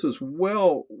 And this was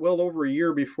well over a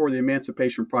year before the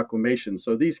Emancipation Proclamation.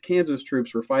 So these Kansas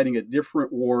troops were fighting a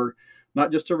different war,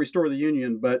 not just to restore the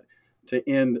Union, but to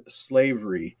end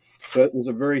slavery. So it was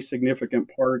a very significant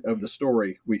part of the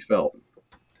story, we felt.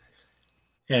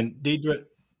 And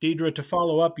Deidre, to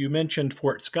follow up, you mentioned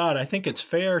Fort Scott. I think it's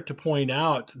fair to point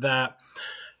out that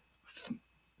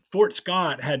Fort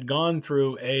Scott had gone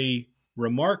through a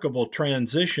remarkable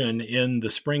transition in the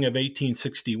spring of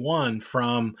 1861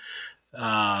 from,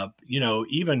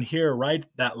 even here, right,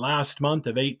 that last month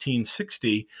of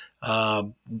 1860,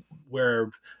 where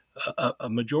a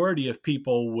majority of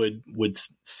people would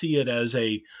see it as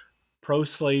a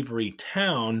pro-slavery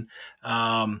town.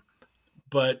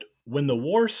 But when the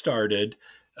war started,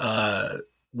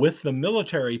 with the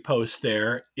military post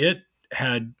there, it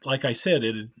had, like I said,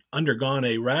 it had undergone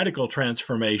a radical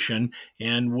transformation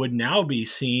and would now be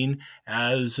seen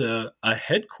as a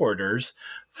headquarters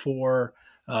for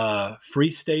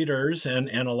free staters and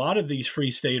a lot of these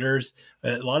free staters,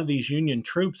 a lot of these Union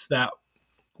troops that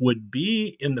would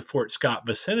be in the Fort Scott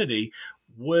vicinity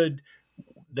would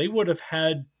have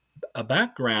had a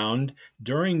background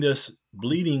during this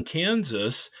bleeding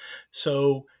Kansas.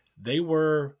 So they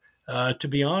were, to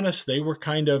be honest, they were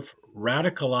kind of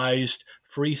radicalized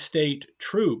Free State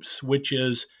troops, which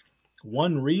is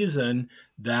one reason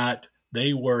that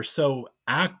they were so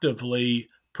actively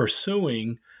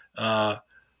pursuing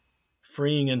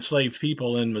freeing enslaved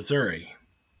people in Missouri.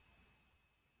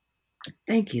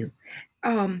 Thank you.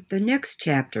 The next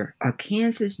chapter, a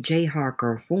Kansas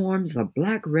Jayhawker forms a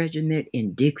black regiment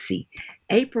in Dixie,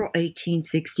 April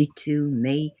 1862,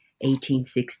 May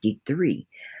 1863.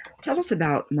 Tell us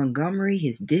about Montgomery,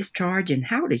 his discharge, and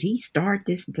how did he start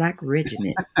this black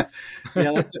regiment?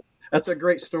 Yeah, that's a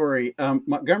great story.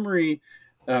 Montgomery,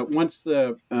 once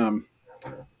the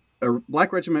a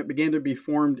black regiment began to be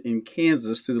formed in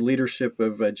Kansas through the leadership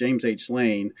of James H.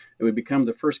 Lane. It would become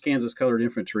the 1st Kansas Colored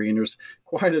Infantry, and there's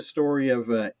quite a story of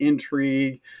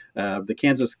intrigue. The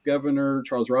Kansas governor,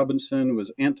 Charles Robinson,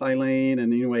 was anti-Lane,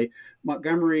 and anyway,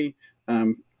 Montgomery,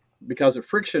 because of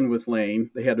friction with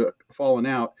Lane, they had fallen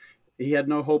out. He had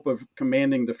no hope of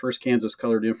commanding the 1st Kansas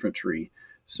Colored Infantry.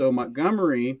 So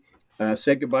Montgomery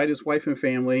said goodbye to his wife and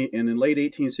family, and in late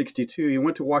 1862, he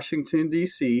went to Washington,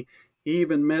 D.C., He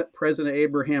even met President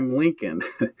Abraham Lincoln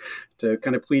to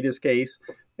kind of plead his case,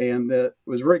 and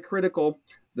was very critical.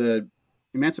 The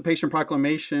Emancipation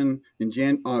Proclamation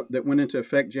that went into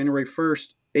effect January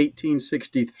 1st,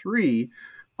 1863,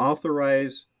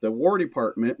 authorized the War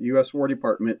Department, U.S. War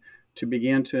Department, to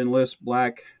begin to enlist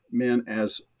black men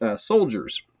as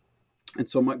soldiers. And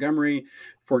so Montgomery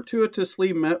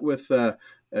fortuitously met with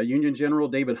Union General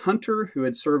David Hunter, who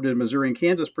had served in Missouri and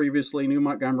Kansas previously, knew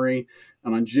Montgomery.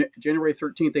 And on January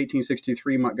 13th,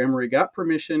 1863, Montgomery got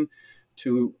permission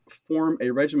to form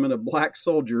a regiment of black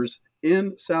soldiers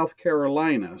in South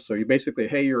Carolina. So you basically,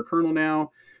 hey, you're a colonel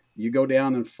now. You go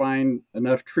down and find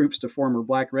enough troops to form a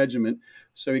black regiment.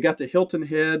 So he got to Hilton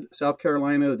Head, South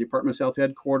Carolina, the Department of South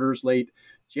headquarters, late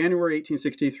January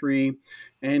 1863.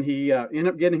 And he ended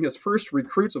up getting his first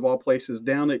recruits, of all places,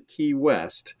 down at Key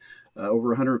West. Over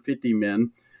 150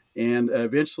 men, and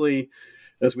eventually,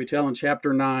 as we tell in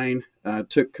Chapter 9,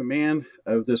 took command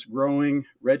of this growing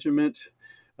regiment.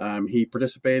 He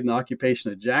participated in the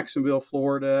occupation of Jacksonville,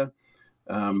 Florida,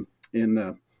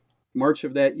 in March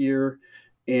of that year,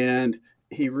 and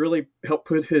he really helped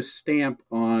put his stamp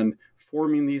on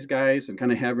forming these guys and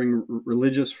kind of having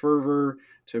religious fervor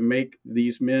to make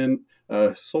these men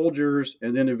soldiers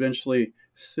and then eventually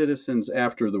citizens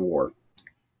after the war.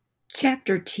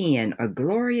 Chapter 10, A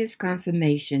Glorious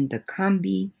Consummation, the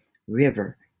Combahee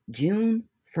River, June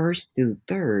 1st through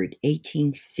 3rd,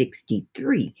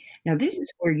 1863. Now, this is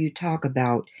where you talk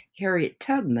about Harriet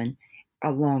Tubman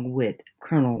along with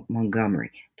Colonel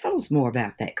Montgomery. Tell us more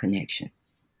about that connection.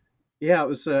 Yeah, it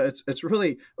was. It's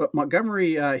really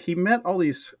Montgomery. He met all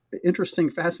these interesting,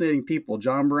 fascinating people.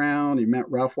 John Brown. He met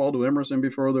Ralph Waldo Emerson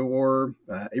before the war.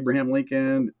 Abraham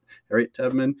Lincoln, Harriet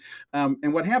Tubman.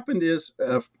 And what happened is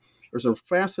there's a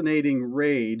fascinating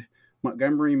raid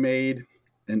Montgomery made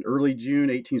in early June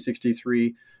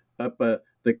 1863 up the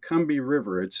Combahee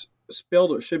River. It's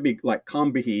spelled. It should be like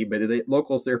Combahee, but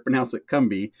locals there pronounce it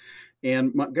Combahee.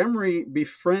 And Montgomery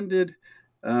befriended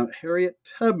Harriet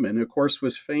Tubman, who, of course,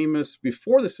 was famous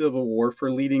before the Civil War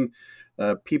for leading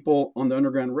people on the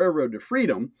Underground Railroad to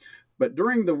freedom. But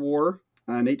during the war,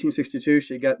 in 1862,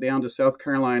 she got down to South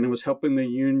Carolina and was helping the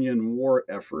Union war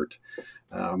effort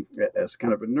as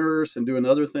kind of a nurse and doing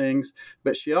other things.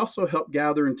 But she also helped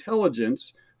gather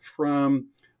intelligence from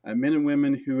men and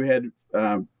women who had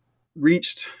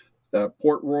reached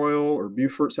Port Royal or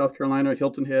Beaufort, South Carolina,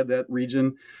 Hilton Head, that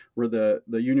region where the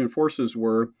Union forces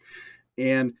were.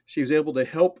 And she was able to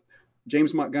help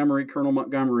James Montgomery, Colonel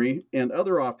Montgomery, and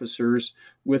other officers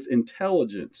with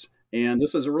intelligence. And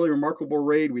this is a really remarkable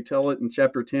raid. We tell it in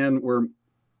Chapter 10, where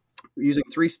using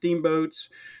 3 steamboats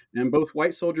and both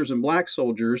white soldiers and black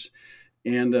soldiers.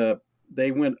 And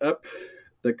they went up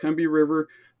the Combahee River.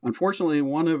 Unfortunately,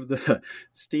 one of the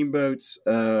steamboats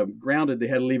grounded. They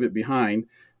had to leave it behind.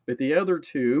 But the other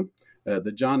 2,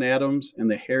 the John Adams and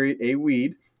the Harriet A.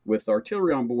 Weed, with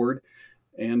artillery on board,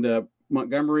 and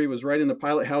Montgomery was right in the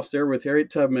pilot house there with Harriet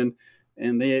Tubman.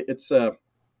 And it's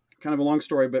kind of a long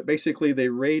story, but basically they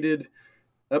raided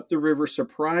up the river,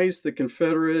 surprised the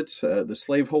Confederates, the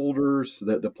slaveholders,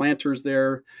 the planters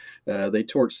there. They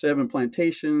torched 7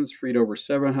 plantations, freed over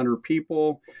 700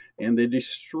 people, and they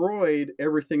destroyed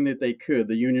everything that they could,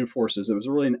 the Union forces. It was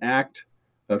really an act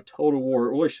of total war.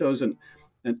 It really shows an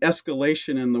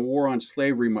escalation in the war on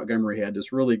slavery. Montgomery had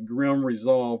this really grim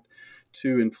resolve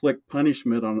to inflict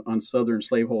punishment on Southern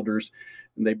slaveholders.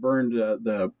 And they burned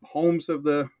the homes of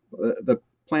the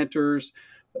planters.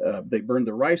 They burned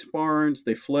the rice barns.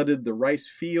 They flooded the rice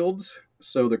fields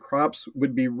so the crops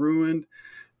would be ruined.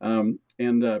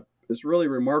 It's really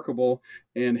remarkable.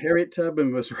 And Harriet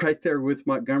Tubman was right there with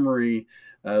Montgomery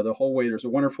the whole way. There's a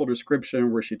wonderful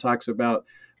description where she talks about,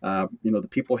 the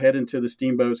people heading to the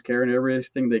steamboats, carrying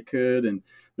everything they could. And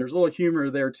there's a little humor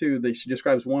there, too. She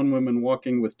describes one woman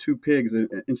walking with 2 pigs,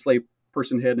 enslaved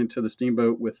person heading into the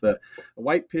steamboat with a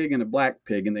white pig and a black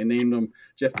pig, and they named them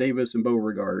Jeff Davis and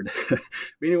Beauregard. But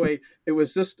anyway, it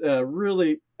was just a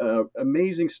really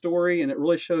amazing story, and it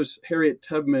really shows Harriet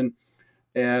Tubman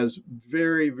as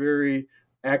very, very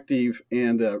active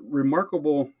and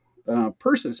remarkable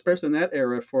person, especially in that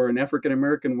era, for an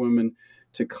African-American woman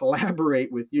to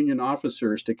collaborate with Union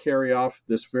officers to carry off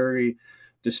this very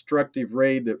destructive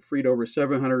raid that freed over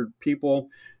 700 people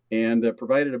and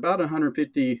provided about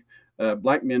 150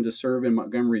 black men to serve in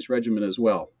Montgomery's regiment as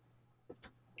well.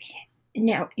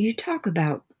 Now, you talk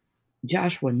about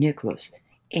Joshua Nicholas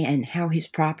and how his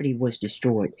property was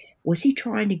destroyed. Was he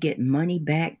trying to get money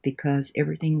back because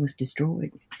everything was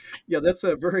destroyed? Yeah, that's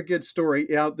a very good story.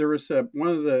 Yeah, there was one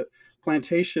of the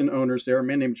plantation owners there, a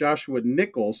man named Joshua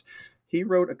Nichols. He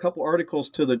wrote a couple articles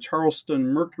to the Charleston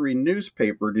Mercury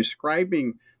newspaper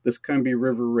describing this Combahee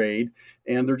River raid,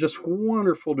 and they're just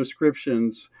wonderful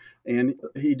descriptions. And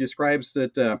he describes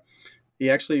that he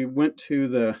actually went to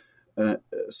the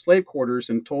slave quarters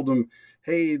and told them,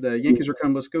 hey, the Yankees are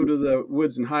coming, let's go to the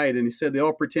woods and hide. And he said they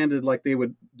all pretended like they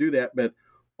would do that, but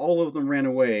all of them ran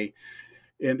away.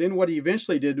 And then what he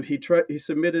eventually did, he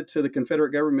submitted to the Confederate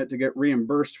government to get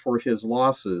reimbursed for his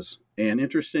losses. And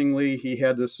interestingly, he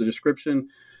had this description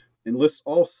and lists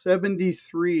all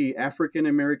 73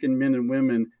 African-American men and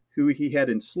women who he had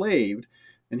enslaved.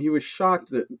 And he was shocked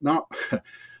that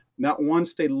not one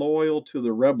stayed loyal to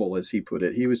the rebel, as he put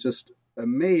it. He was just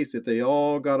amazed that they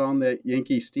all got on that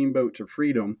Yankee steamboat to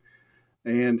freedom.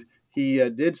 And he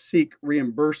did seek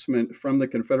reimbursement from the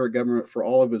Confederate government for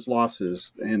all of his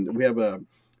losses. And we have a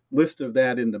list of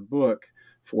that in the book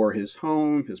for his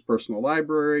home, his personal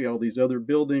library, all these other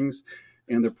buildings,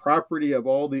 and the property of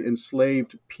all the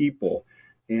enslaved people.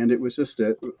 And it was just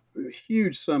a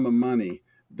huge sum of money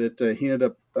that he ended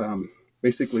up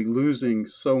basically losing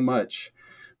so much.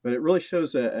 But it really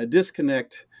shows a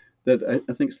disconnect that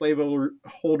I think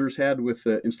slaveholders had with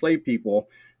enslaved people,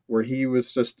 where he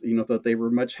was just, thought they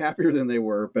were much happier than they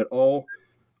were, but all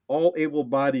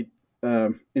able-bodied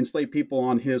enslaved people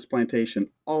on his plantation,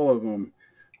 all of them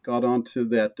got onto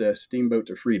that steamboat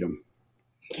to freedom.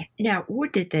 Now,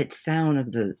 what did that sound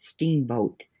of the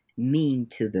steamboat mean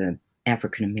to the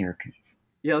African Americans?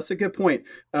 Yeah, that's a good point.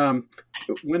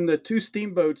 When the two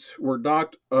steamboats were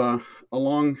docked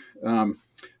along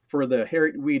for the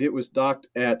Harriet Weed, it was docked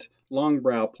at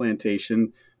Longbrow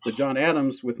Plantation. The John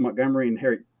Adams with Montgomery and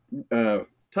Harriet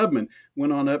Tubman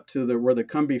went on up to where the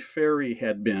Combahee Ferry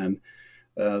had been,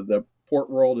 the Port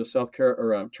Royal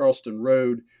to Charleston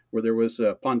Road, where there was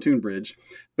a pontoon bridge.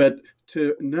 But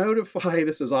to notify,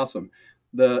 this is awesome,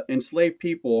 the enslaved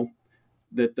people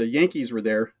that the Yankees were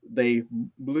there, they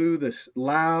blew this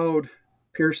loud,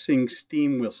 piercing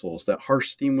steam whistles, that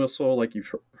harsh steam whistle like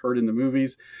you've heard in the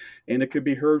movies, and it could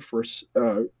be heard for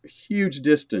a huge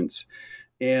distance.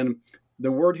 And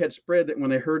the word had spread that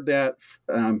when they heard that,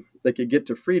 they could get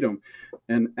to freedom.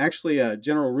 And actually,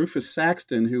 General Rufus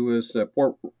Saxton, who was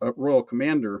Port Royal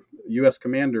commander, U.S.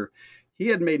 commander, he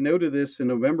had made note of this in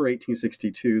November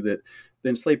 1862, that the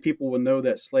enslaved people would know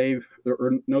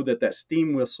that that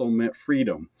steam whistle meant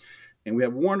freedom. And we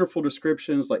have wonderful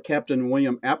descriptions like Captain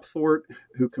William Apthorpe,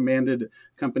 who commanded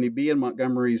Company B in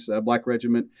Montgomery's Black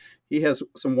Regiment. He has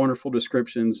some wonderful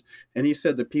descriptions. And he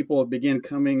said the people began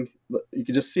coming, you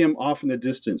could just see them off in the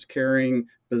distance, carrying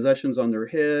possessions on their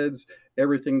heads,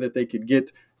 everything that they could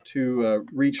get to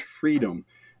reach freedom.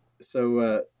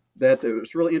 So that it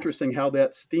was really interesting how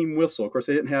that steam whistle, of course,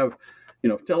 they didn't have,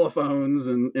 telephones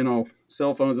and,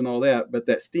 cell phones and all that, but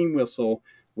that steam whistle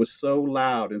was so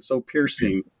loud and so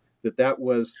piercing that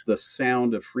was the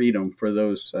sound of freedom for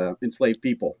those enslaved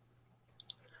people.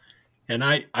 And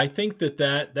I think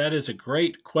that is a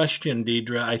great question,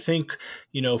 Deidre. I think,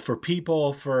 for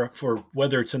people, for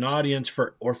whether it's an audience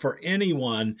or for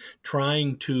anyone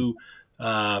trying to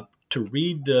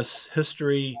read this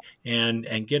history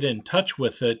and get in touch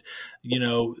with it,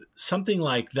 something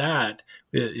like that,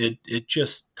 it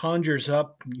just conjures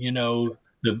up,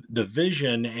 the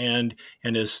vision and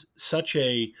is such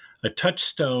a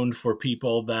touchstone for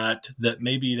people that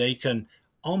maybe they can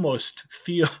almost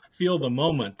feel the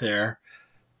moment there.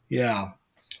 Yeah.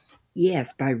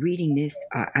 Yes, by reading this,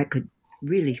 I could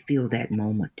really feel that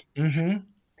moment. Mm-hmm.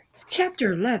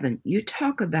 Chapter 11, you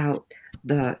talk about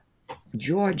the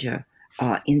Georgia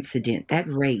incident, that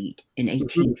raid in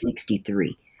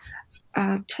 1863.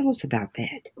 Tell us about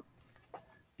that.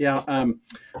 Yeah,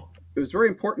 it was very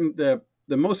important. The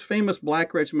most famous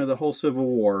black regiment of the whole Civil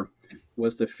War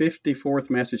was the 54th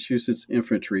Massachusetts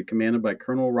Infantry, commanded by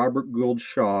Colonel Robert Gould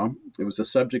Shaw. It was the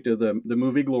subject of the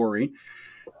movie Glory.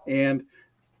 And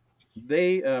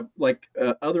they, like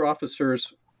other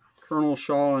officers Colonel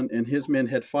Shaw and his men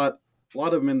had fought, a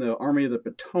lot of them in the Army of the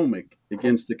Potomac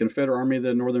against the Confederate Army of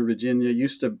the Northern Virginia,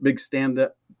 used to big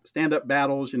stand-up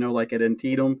battles, like at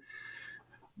Antietam.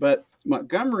 But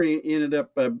Montgomery ended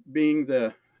up being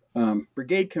the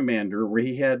brigade commander, where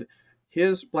he had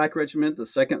his black regiment, the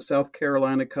 2nd South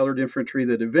Carolina Colored Infantry,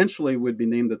 that eventually would be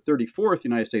named the 34th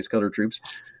United States Colored Troops.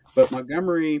 But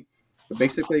Montgomery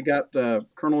basically got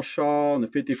Colonel Shaw and the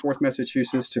 54th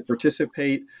Massachusetts to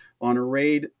participate on a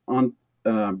raid on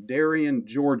Darien,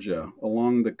 Georgia,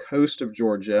 along the coast of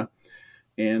Georgia.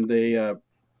 And they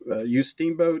used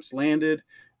steamboats, landed,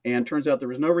 and turns out there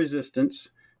was no resistance.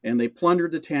 And they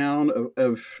plundered the town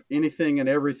of anything and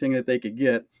everything that they could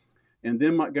get. And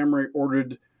then Montgomery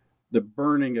ordered the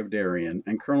burning of Darien.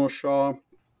 And Colonel Shaw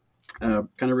kind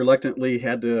of reluctantly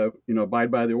had to,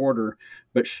 abide by the order.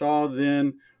 But Shaw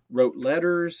then wrote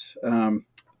letters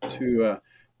to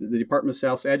the Department of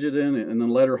South's adjutant and a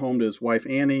letter home to his wife,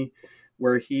 Annie,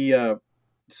 where he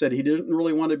said he didn't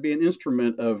really want to be an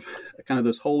instrument of kind of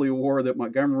this holy war that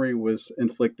Montgomery was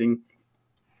inflicting.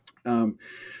 And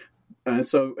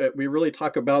so we really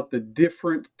talk about the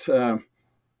different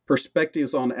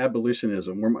perspectives on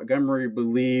abolitionism, where Montgomery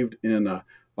believed in a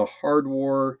hard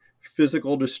war,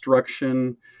 physical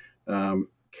destruction,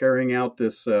 carrying out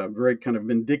this very kind of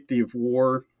vindictive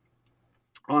war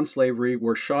on slavery,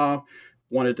 where Shaw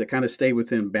wanted to kind of stay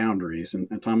within boundaries,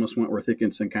 and Thomas Wentworth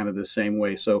Higginson kind of the same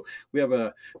way. So we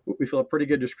feel a pretty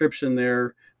good description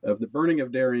there of the burning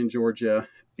of Darien, Georgia,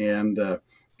 and kind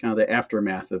of the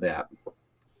aftermath of that.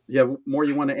 You have more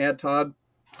you want to add, Todd?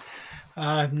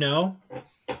 No.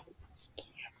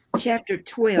 Chapter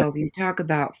 12, you talk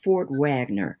about Fort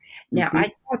Wagner. Now,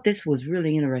 I thought this was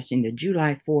really interesting, the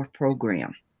July 4th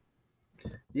program.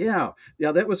 Yeah,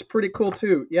 that was pretty cool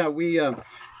too. Yeah, we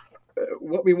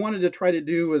what we wanted to try to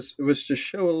do was to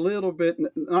show a little bit,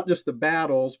 not just the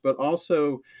battles, but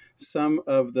also some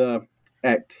of the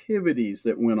activities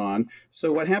that went on.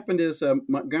 So what happened is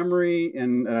Montgomery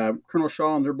and Colonel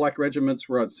Shaw and their black regiments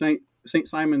were at St.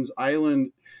 Simon's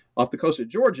Island off the coast of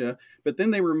Georgia, but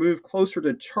then they were moved closer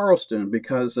to Charleston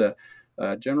because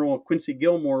General Quincy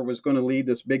Gilmore was going to lead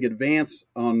this big advance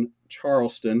on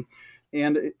Charleston.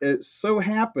 And it so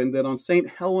happened that on St.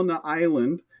 Helena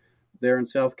Island, there in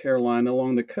South Carolina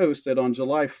along the coast, that on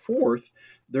July 4th,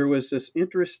 there was this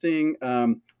interesting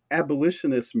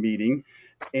abolitionist meeting.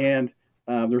 And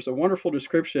there's a wonderful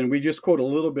description. We just quote a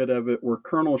little bit of it where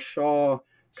Colonel Shaw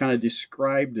kind of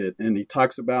described it. And he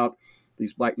talks about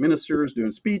these black ministers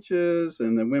doing speeches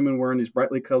and the women wearing these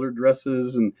brightly colored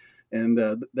dresses. And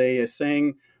they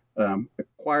sang a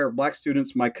choir of black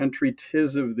students, "My Country,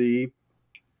 'Tis of Thee."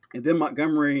 And then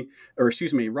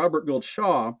Robert Gould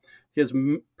Shaw, his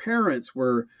parents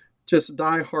were just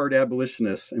diehard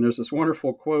abolitionists. And there's this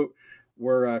wonderful quote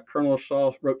where Colonel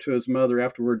Shaw wrote to his mother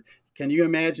afterward, "Can you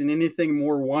imagine anything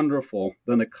more wonderful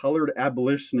than a colored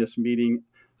abolitionist meeting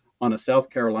on a South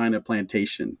Carolina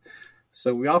plantation?"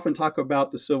 So we often talk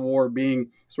about the Civil War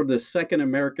being sort of the second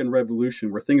American Revolution,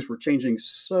 where things were changing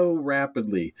so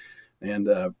rapidly. And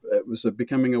it was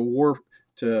becoming a war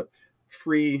to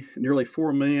free nearly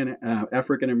 4 million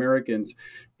African Americans.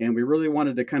 And we really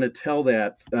wanted to kind of tell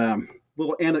that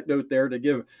little anecdote there to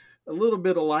give a little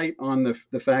bit of light on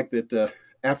the fact that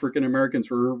African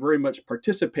Americans were very much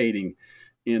participating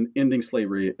in ending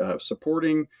slavery,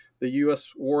 supporting the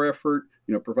U.S. war effort,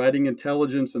 providing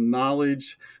intelligence and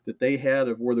knowledge that they had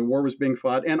of where the war was being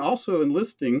fought, and also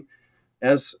enlisting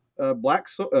as black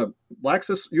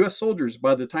U.S. soldiers.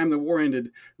 By the time the war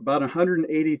ended, about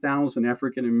 180,000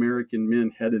 African American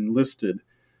men had enlisted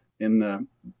in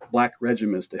black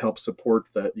regiments to help support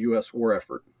the U.S. war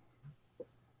effort.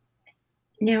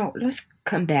 Now, let's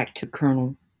come back to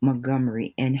Colonel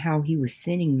Montgomery and how he was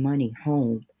sending money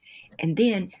home. And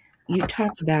then you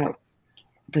talked about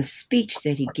the speech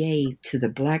that he gave to the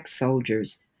black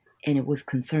soldiers, and it was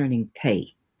concerning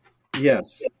pay.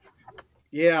 Yes.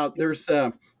 Yeah, there's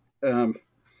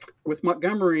with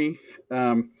Montgomery,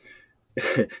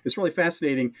 it's really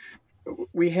fascinating.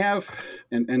 We have,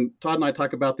 and Todd and I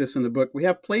talk about this in the book, we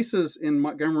have places in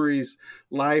Montgomery's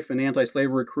life and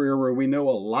anti-slavery career where we know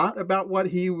a lot about what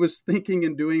he was thinking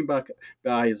and doing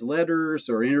by his letters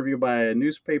or interview by a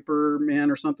newspaper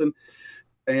man or something.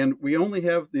 And we only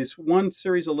have this one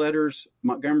series of letters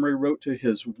Montgomery wrote to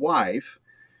his wife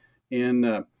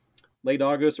in late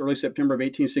August, early September of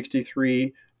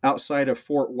 1863, outside of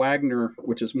Fort Wagner,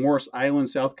 which is Morris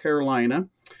Island, South Carolina.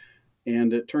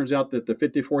 And it turns out that the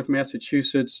 54th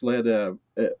Massachusetts led an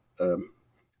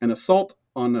assault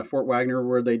on Fort Wagner,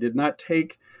 where they did not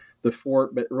take the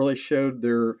fort, but really showed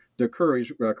their the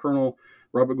courage, Colonel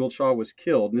Robert Gould Shaw was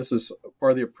killed. And this is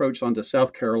part of the approach onto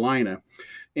South Carolina.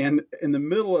 And in the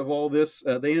middle of all this,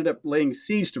 they ended up laying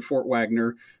siege to Fort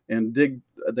Wagner and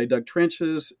they dug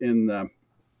trenches in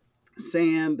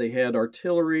sand. They had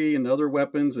artillery and other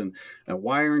weapons and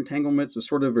wire entanglements, a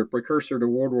sort of a precursor to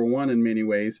World War I in many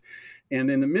ways. And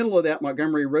in the middle of that,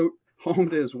 Montgomery wrote home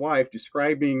to his wife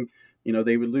describing,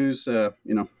 they would lose,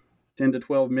 10 to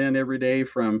 12 men every day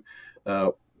from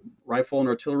rifle and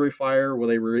artillery fire while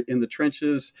they were in the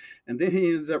trenches. And then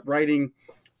he ends up writing,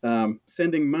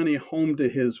 sending money home to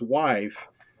his wife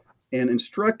and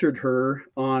instructed her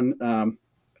on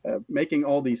making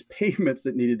all these payments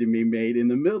that needed to be made in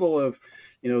the middle of,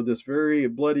 this very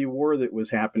bloody war that was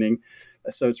happening.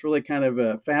 So it's really kind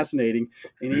of fascinating.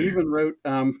 And he even wrote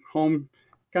home,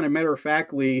 kind of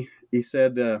matter-of-factly, he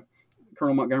said,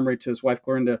 Colonel Montgomery to his wife,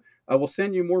 Clorinda, "I will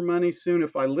send you more money soon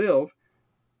if I live."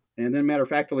 And then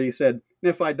matter-of-factly, he said, "And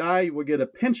if I die, you will get a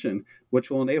pension, which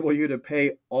will enable you to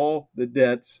pay all the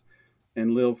debts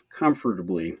and live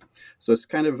comfortably." So it's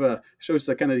kind of shows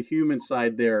the kind of the human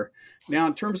side there. Now,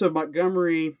 in terms of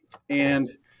Montgomery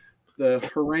and the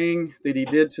harangue that he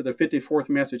did to the 54th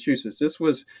Massachusetts, this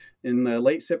was in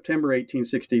late September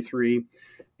 1863.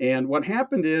 And what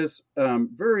happened is,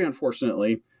 very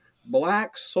unfortunately,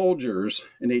 Black soldiers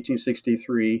in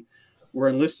 1863 were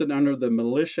enlisted under the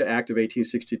Militia Act of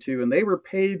 1862, and they were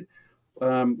paid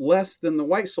less than the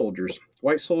white soldiers.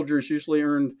 White soldiers usually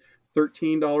earned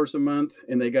 $13 a month,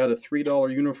 and they got a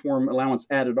 $3 uniform allowance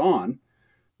added on,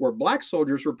 where Black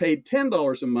soldiers were paid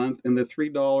 $10 a month and the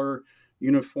 $3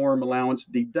 uniform allowance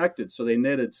deducted. So they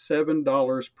netted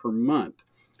 $7 per month.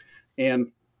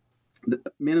 And the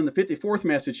men in the 54th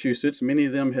Massachusetts, many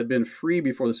of them had been free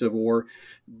before the Civil War,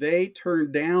 they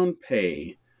turned down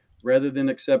pay rather than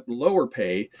accept lower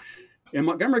pay. And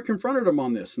Montgomery confronted them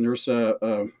on this. And there's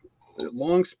a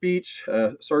long speech.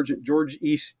 Sergeant George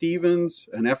E. Stevens,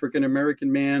 an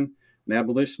African-American man, an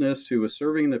abolitionist who was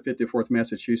serving in the 54th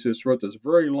Massachusetts, wrote this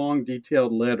very long,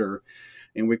 detailed letter.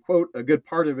 And we quote a good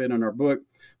part of it in our book,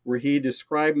 where he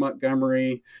described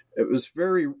Montgomery. It was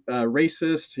very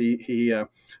racist. He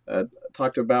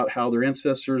talked about how their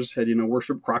ancestors had,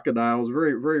 worshipped crocodiles,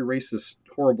 very, very racist,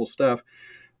 horrible stuff.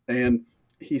 And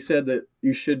he said that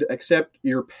you should accept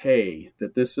your pay,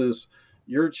 that this is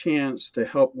your chance to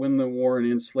help win the war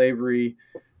and end slavery,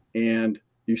 and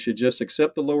you should just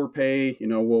accept the lower pay.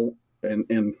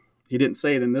 And he didn't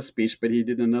say it in this speech, but he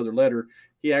did in another letter.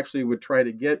 He actually would try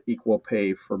to get equal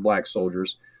pay for Black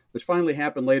soldiers, which finally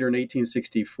happened later in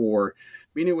 1864.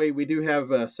 But anyway, we do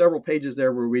have several pages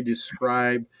there where we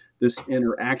describe this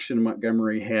interaction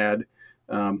Montgomery had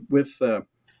with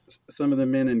some of the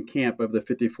men in camp of the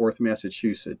 54th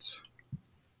Massachusetts.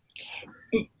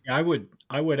 I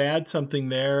would add something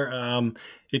there.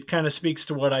 It kind of speaks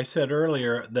to what I said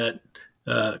earlier, that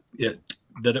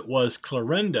it was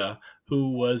Clorinda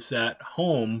who was at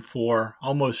home for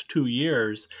almost 2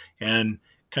 years and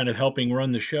kind of helping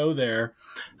run the show there.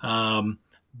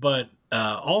 But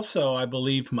also, I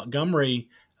believe Montgomery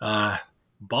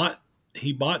bought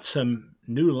some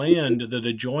new land that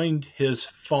adjoined his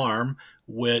farm,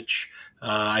 which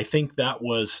I think that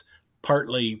was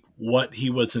partly what he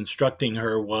was instructing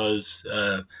her was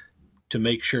to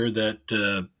make sure that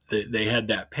they had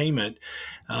that payment.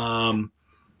 And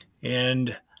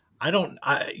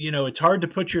it's hard to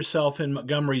put yourself in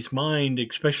Montgomery's mind,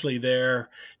 especially there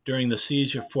during the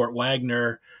siege of Fort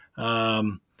Wagner.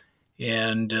 You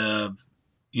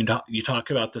talk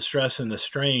about the stress and the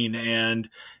strain, and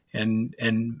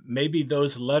maybe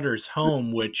those letters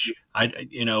home, which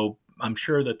I'm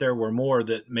sure that there were more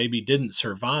that maybe didn't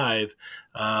survive.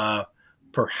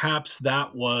 Perhaps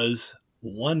that was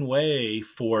one way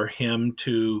for him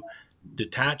to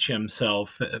detach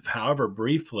himself, however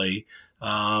briefly,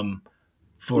 from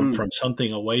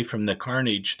something away from the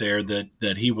carnage there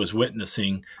that he was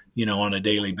witnessing, on a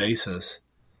daily basis.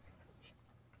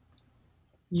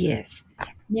 Yes.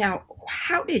 Now,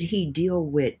 how did he deal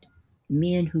with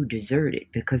men who deserted?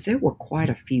 Because there were quite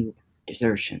a few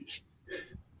desertions.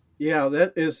 Yeah,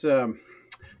 that is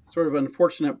sort of an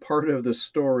unfortunate part of the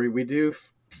story. We do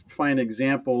find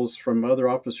examples from other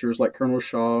officers like Colonel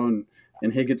Shaw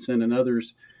and Higginson and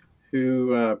others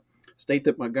who state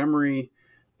that Montgomery,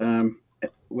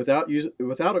 without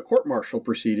a court-martial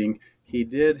proceeding, he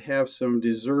did have some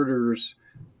deserters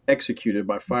executed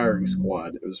by firing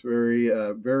squad. It was very,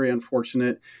 very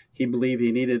unfortunate. He believed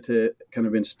he needed to kind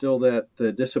of instill that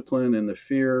the discipline and the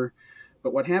fear.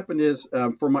 But what happened is,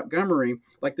 for Montgomery,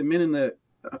 like the men in the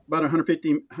about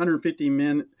 150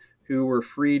 men who were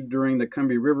freed during the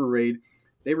Combahee River raid,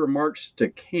 they were marched to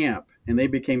camp and they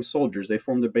became soldiers. They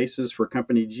formed the bases for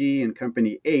Company G and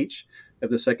Company H of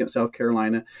the 2nd South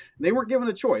Carolina. They weren't given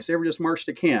a choice. They were just marched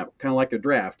to camp, kind of like a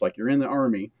draft, like you're in the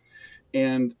Army.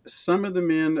 And some of the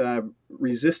men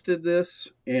resisted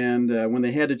this, and when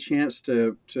they had a chance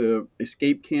to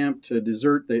escape camp, to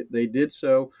desert, they did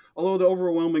so. Although the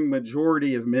overwhelming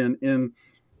majority of men in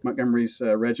Montgomery's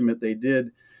regiment, they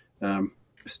did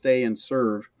stay and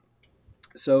serve.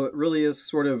 So it really is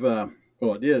sort of,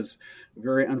 it is a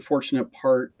very unfortunate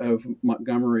part of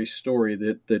Montgomery's story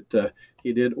that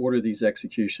he did order these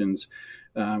executions.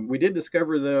 We did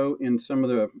discover, though, in some of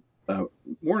the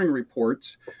morning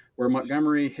reports, where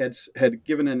Montgomery had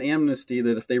given an amnesty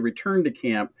that if they returned to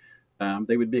camp,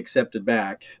 they would be accepted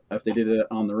back if they did it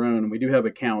on their own. And we do have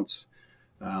accounts,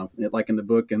 like in the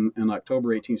book, in October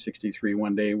 1863,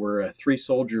 one day, where 3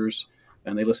 soldiers,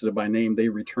 and they listed it by name, they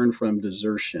returned from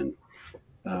desertion.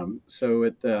 So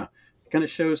it kind of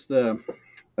shows the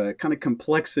kind of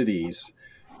complexities.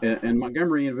 And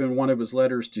Montgomery, in one of his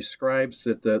letters, describes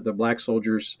that the black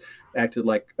soldiers acted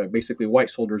like basically white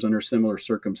soldiers under similar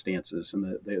circumstances, and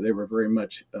that they were very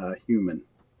much human.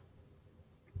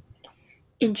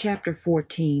 In chapter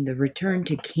 14, the return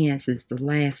to Kansas, the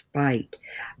last fight,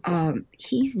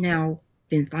 he's now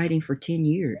been fighting for 10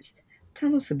 years.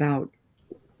 Tell us about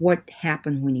what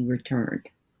happened when he returned.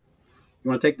 You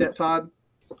want to take that, Todd?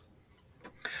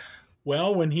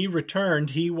 Well, when he returned,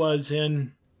 he was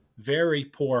in very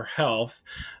poor health.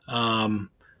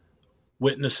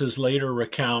 Witnesses later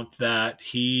recount that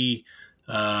he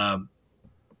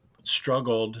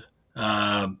struggled,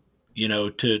 to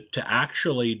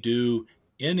actually do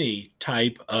any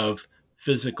type of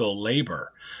physical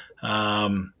labor.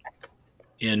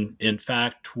 In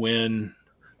fact, when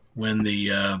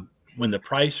the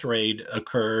Price raid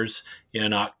occurs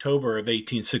in October of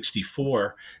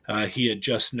 1864, he had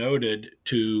just noted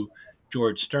to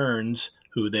George Stearns,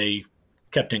 who they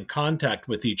kept in contact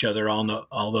with each other,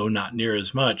 although not near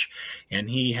as much. And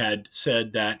he had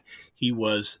said that he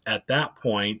was at that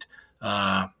point,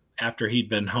 after he'd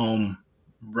been home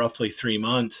roughly 3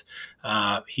 months,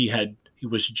 he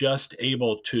was just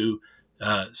able to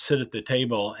sit at the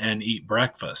table and eat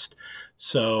breakfast.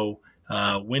 So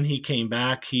when he came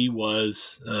back, he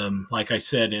was, like I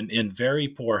said, in very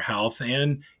poor health.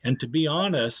 And to be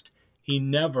honest, he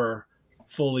never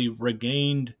fully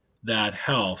regained that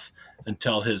health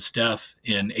until his death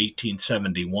in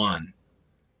 1871.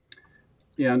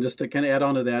 Yeah, and just to kind of add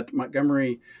on to that,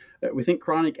 Montgomery, we think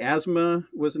chronic asthma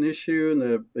was an issue,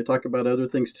 and they talk about other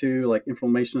things too, like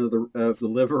inflammation of the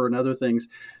liver and other things,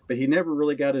 but he never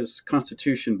really got his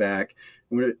constitution back.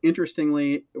 And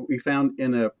interestingly, we found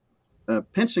in a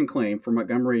pension claim for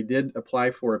Montgomery, did apply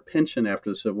for a pension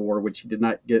after the Civil War, which he did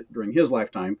not get during his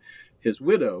lifetime. His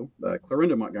widow,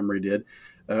 Clorinda Montgomery, did.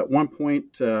 At one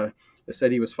point, it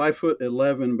said he was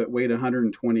 5'11", but weighed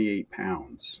 128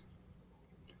 pounds.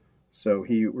 So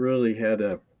he really had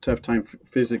a tough time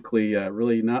physically,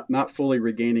 really not fully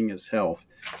regaining his health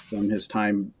from his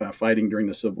time fighting during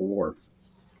the Civil War.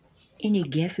 Any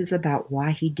guesses about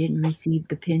why he didn't receive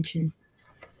the pension?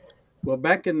 Well,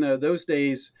 back in those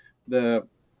days, the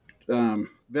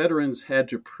veterans had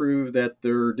to prove that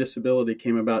their disability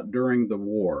came about during the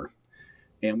war.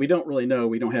 And we don't really know.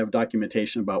 We don't have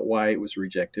documentation about why it was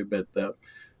rejected, but the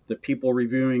people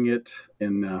reviewing it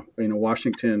in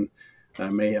Washington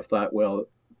may have thought, well,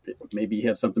 maybe he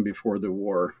had something before the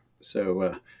war.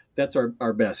 So that's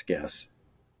our best guess.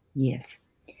 Yes.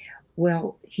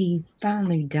 Well, he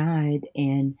finally died,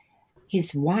 and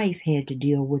his wife had to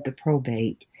deal with the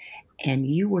probate. And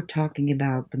you were talking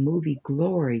about the movie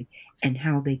Glory and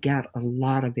how they got a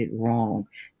lot of it wrong.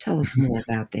 Tell us more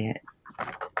about that.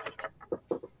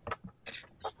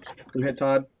 Go ahead,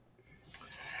 Todd.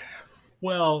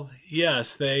 Well,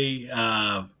 yes, they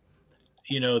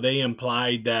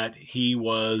implied that he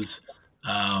was,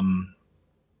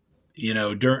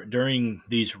 during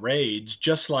these raids,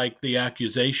 just like the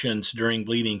accusations during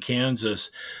Bleeding Kansas,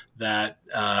 that,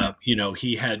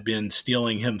 he had been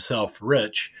stealing himself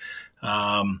rich.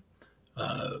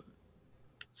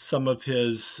 Some of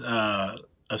his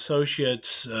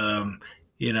associates,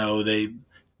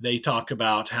 they talk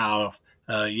about how,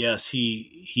 yes,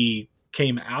 he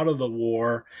came out of the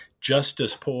war just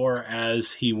as poor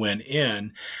as he went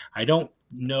in. I don't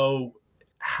know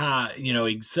how,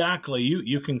 exactly.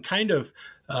 You can kind of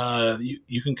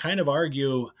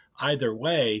argue either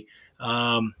way.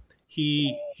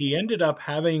 He ended up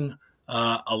having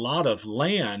a lot of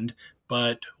land,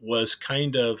 but was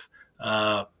kind of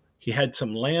he had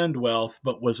some land wealth,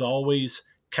 but was always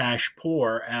cash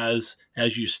poor, as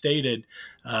you stated.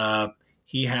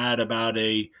 He had about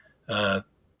a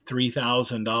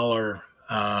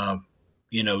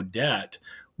 $3,000, debt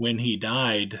when he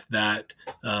died that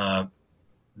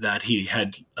he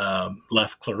had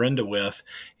left Clorinda with,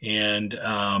 and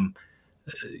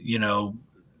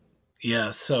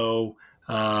So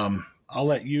I'll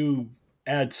let you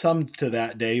add some to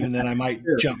that, Dave, and then I might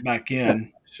Sure. jump back Yeah,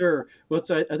 in. sure. Well,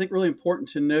 it's, I think, really important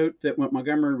to note that when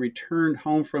Montgomery returned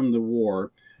home from the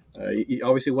war, he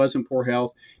obviously was in poor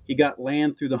health. He got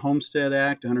land through the Homestead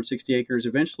Act, 160 acres.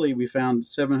 Eventually, we found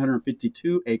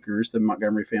 752 acres the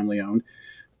Montgomery family owned.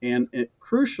 And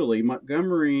crucially,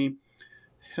 Montgomery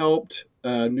helped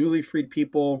newly freed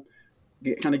people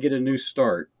get a new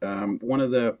start. One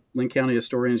of the Linn County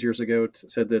historians years ago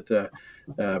said that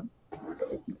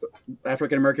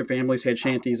African-American families had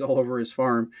shanties all over his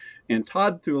farm. And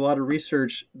Todd, through a lot of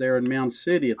research there in Mound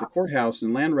City at the courthouse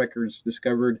and land records,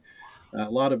 discovered a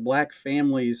lot of black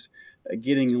families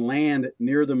getting land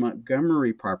near the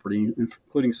Montgomery property,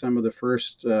 including some of the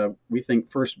first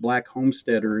black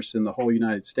homesteaders in the whole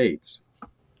United States.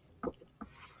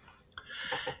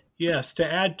 Yes,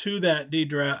 to add to that,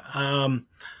 Deidre,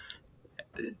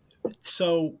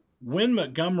 so when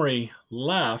Montgomery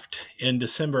left in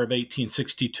December of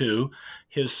 1862,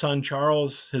 his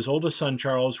oldest son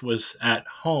Charles, was at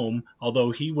home,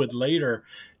 although he would later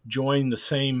join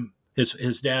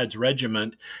his dad's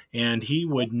regiment, and he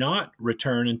would not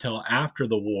return until after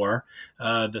the war.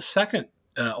 The second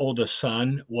oldest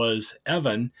son was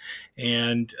Evan,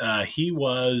 and he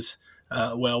was,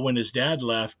 when his dad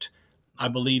left, I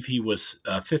believe he was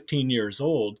 15 years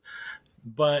old.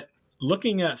 But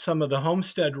looking at some of the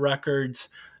homestead records,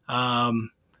 that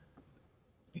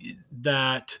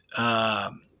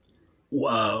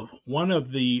one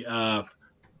of the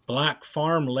black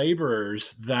farm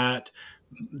laborers, that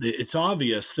it's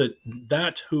obvious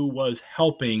that's who was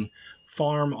helping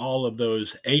farm all of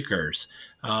those acres.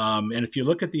 And if you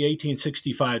look at the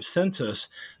 1865 census,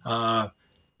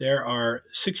 there are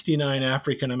 69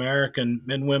 African-American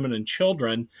men, women, and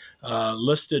children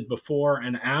listed before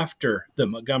and after the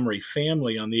Montgomery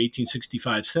family on the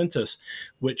 1865 census,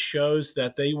 which shows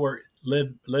that they were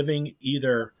living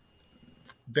either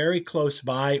very close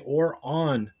by or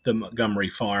on the Montgomery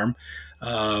farm.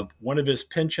 One of his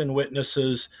pension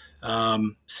witnesses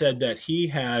said that he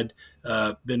had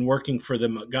been working for the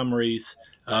Montgomerys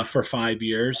for 5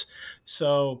 years.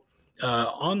 So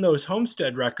on those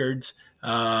homestead records,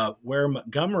 where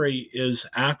Montgomery is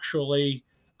actually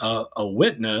a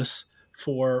witness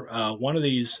for one of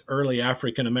these early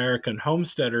African-American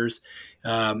homesteaders,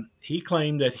 he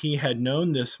claimed that he had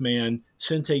known this man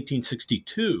since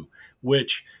 1862,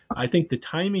 which I think the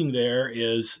timing there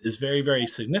is very, very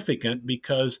significant,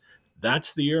 because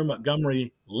that's the year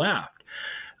Montgomery left.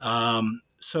 And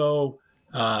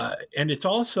it's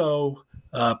also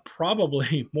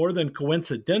probably more than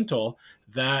coincidental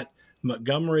that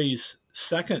Montgomery's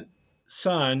second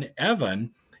son,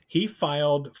 Evan, he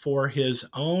filed for his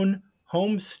own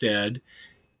homestead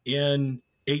in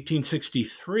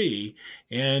 1863,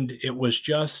 and it was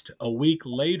just a week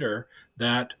later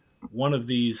that one of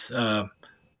these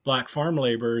black farm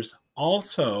laborers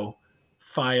also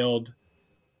filed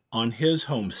on his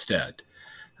homestead.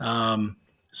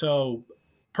 So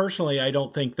personally, I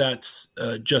don't think that's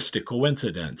just a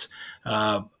coincidence.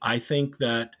 I think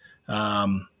that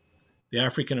the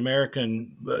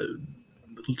African-American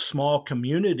small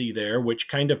community there, which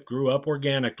kind of grew up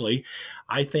organically,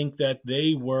 I think that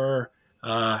they were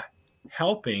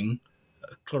helping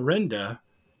Clorinda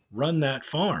run that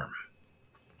farm.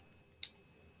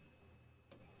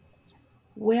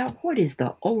 Well, what is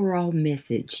the overall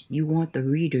message you want the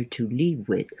reader to leave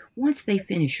with once they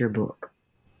finish your book?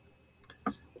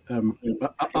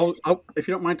 I'll, if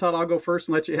you don't mind, Todd, I'll go first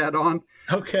and let you add on.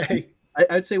 Okay.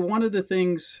 I'd say one of the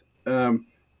things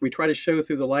we try to show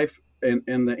through the life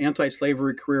and the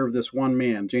anti-slavery career of this one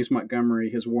man, James Montgomery,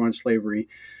 his war on slavery,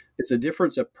 is a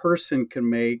difference a person can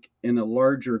make in a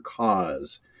larger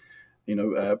cause.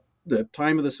 The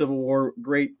time of the Civil War,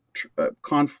 great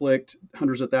conflict,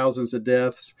 hundreds of thousands of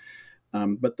deaths,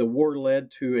 but the war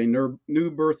led to a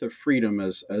new birth of freedom,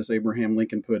 as Abraham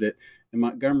Lincoln put it. And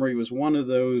Montgomery was one of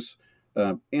those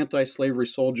anti-slavery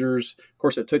soldiers. Of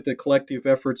course, it took the collective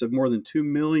efforts of more than 2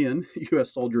 million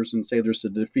U.S. soldiers and sailors to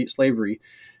defeat slavery.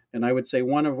 And I would say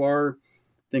one of our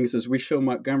things is we show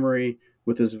Montgomery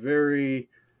with his very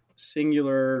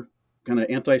singular kind of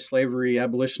anti-slavery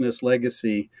abolitionist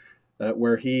legacy,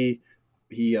 where he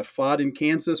fought in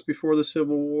Kansas before the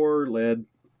Civil War, led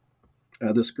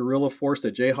this guerrilla force,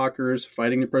 the Jayhawkers,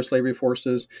 fighting the pro-slavery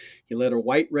forces. He led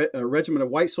a regiment of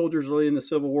white soldiers early in the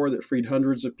Civil War that freed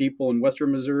hundreds of people in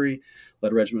western Missouri,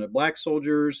 led a regiment of black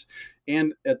soldiers.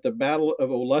 And at the Battle of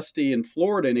Olustee in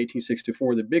Florida in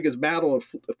 1864, the biggest battle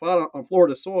fought on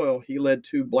Florida soil, he led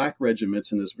 2 black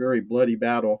regiments in this very bloody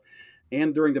battle.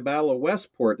 And during the Battle of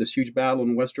Westport, this huge battle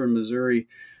in western Missouri,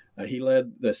 he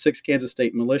led the 6th Kansas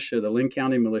State Militia, the Lynn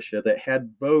County Militia, that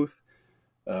had both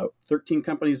 13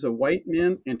 companies of white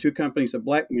men and 2 companies of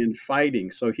black men fighting.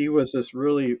 So he was this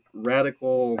really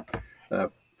radical,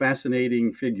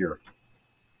 fascinating figure.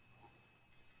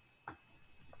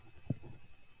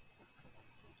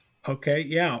 Okay,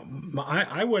 yeah.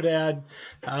 I would add,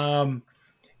 that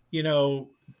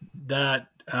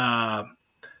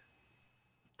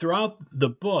throughout the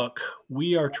book,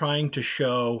 we are trying to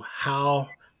show how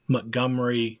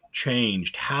Montgomery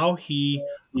changed, how he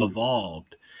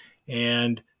evolved,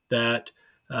 and that,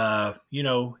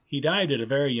 he died at a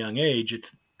very young age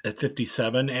at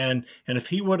 57. And if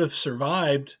he would have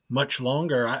survived much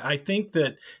longer, I think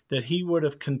that he would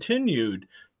have continued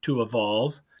to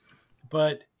evolve.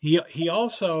 But he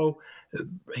also,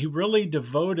 he really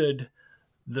devoted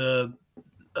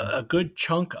a good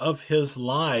chunk of his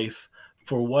life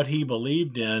for what he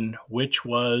believed in, which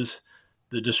was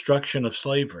the destruction of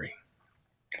slavery.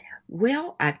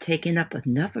 Well, I've taken up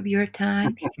enough of your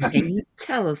time. Can you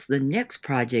tell us the next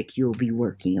project you'll be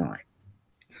working on?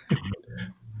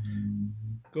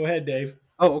 Go ahead, Dave.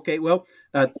 Oh, okay. Well,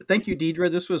 thank you,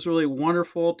 Deidre. This was really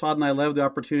wonderful. Todd and I love the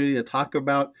opportunity to talk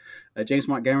about James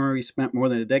Montgomery. We spent more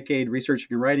than a decade researching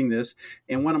and writing this.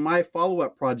 And one of my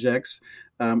follow-up projects,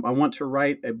 I want to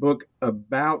write a book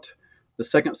about the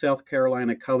 2nd South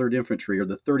Carolina Colored Infantry, or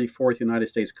the 34th United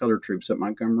States Colored Troops that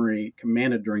Montgomery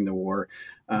commanded during the war.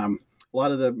 A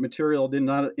lot of the material did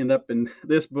not end up in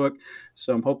this book,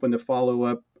 so I'm hoping to follow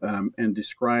up and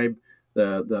describe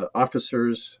the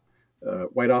officers,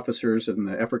 white officers, and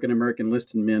the African-American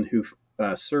enlisted men who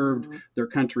served their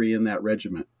country in that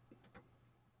regiment.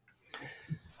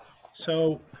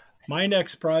 So my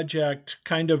next project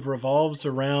kind of revolves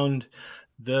around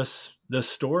this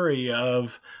story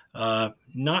of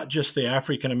not just the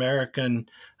African-American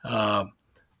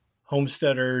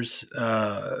homesteaders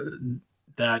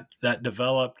that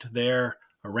developed there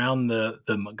around the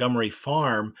Montgomery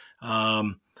farm,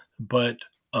 but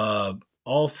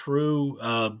all through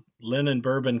Lynn and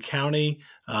Bourbon County.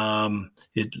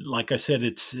 Like I said,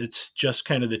 it's just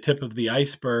kind of the tip of the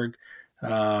iceberg.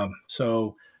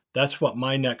 So that's what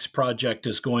my next project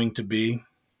is going to be.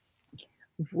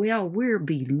 Well, we'll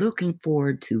be looking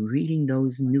forward to reading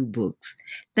those new books.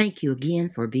 Thank you again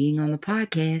for being on the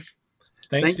podcast.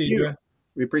 Thanks, Thank Deidre. you.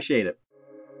 We appreciate it.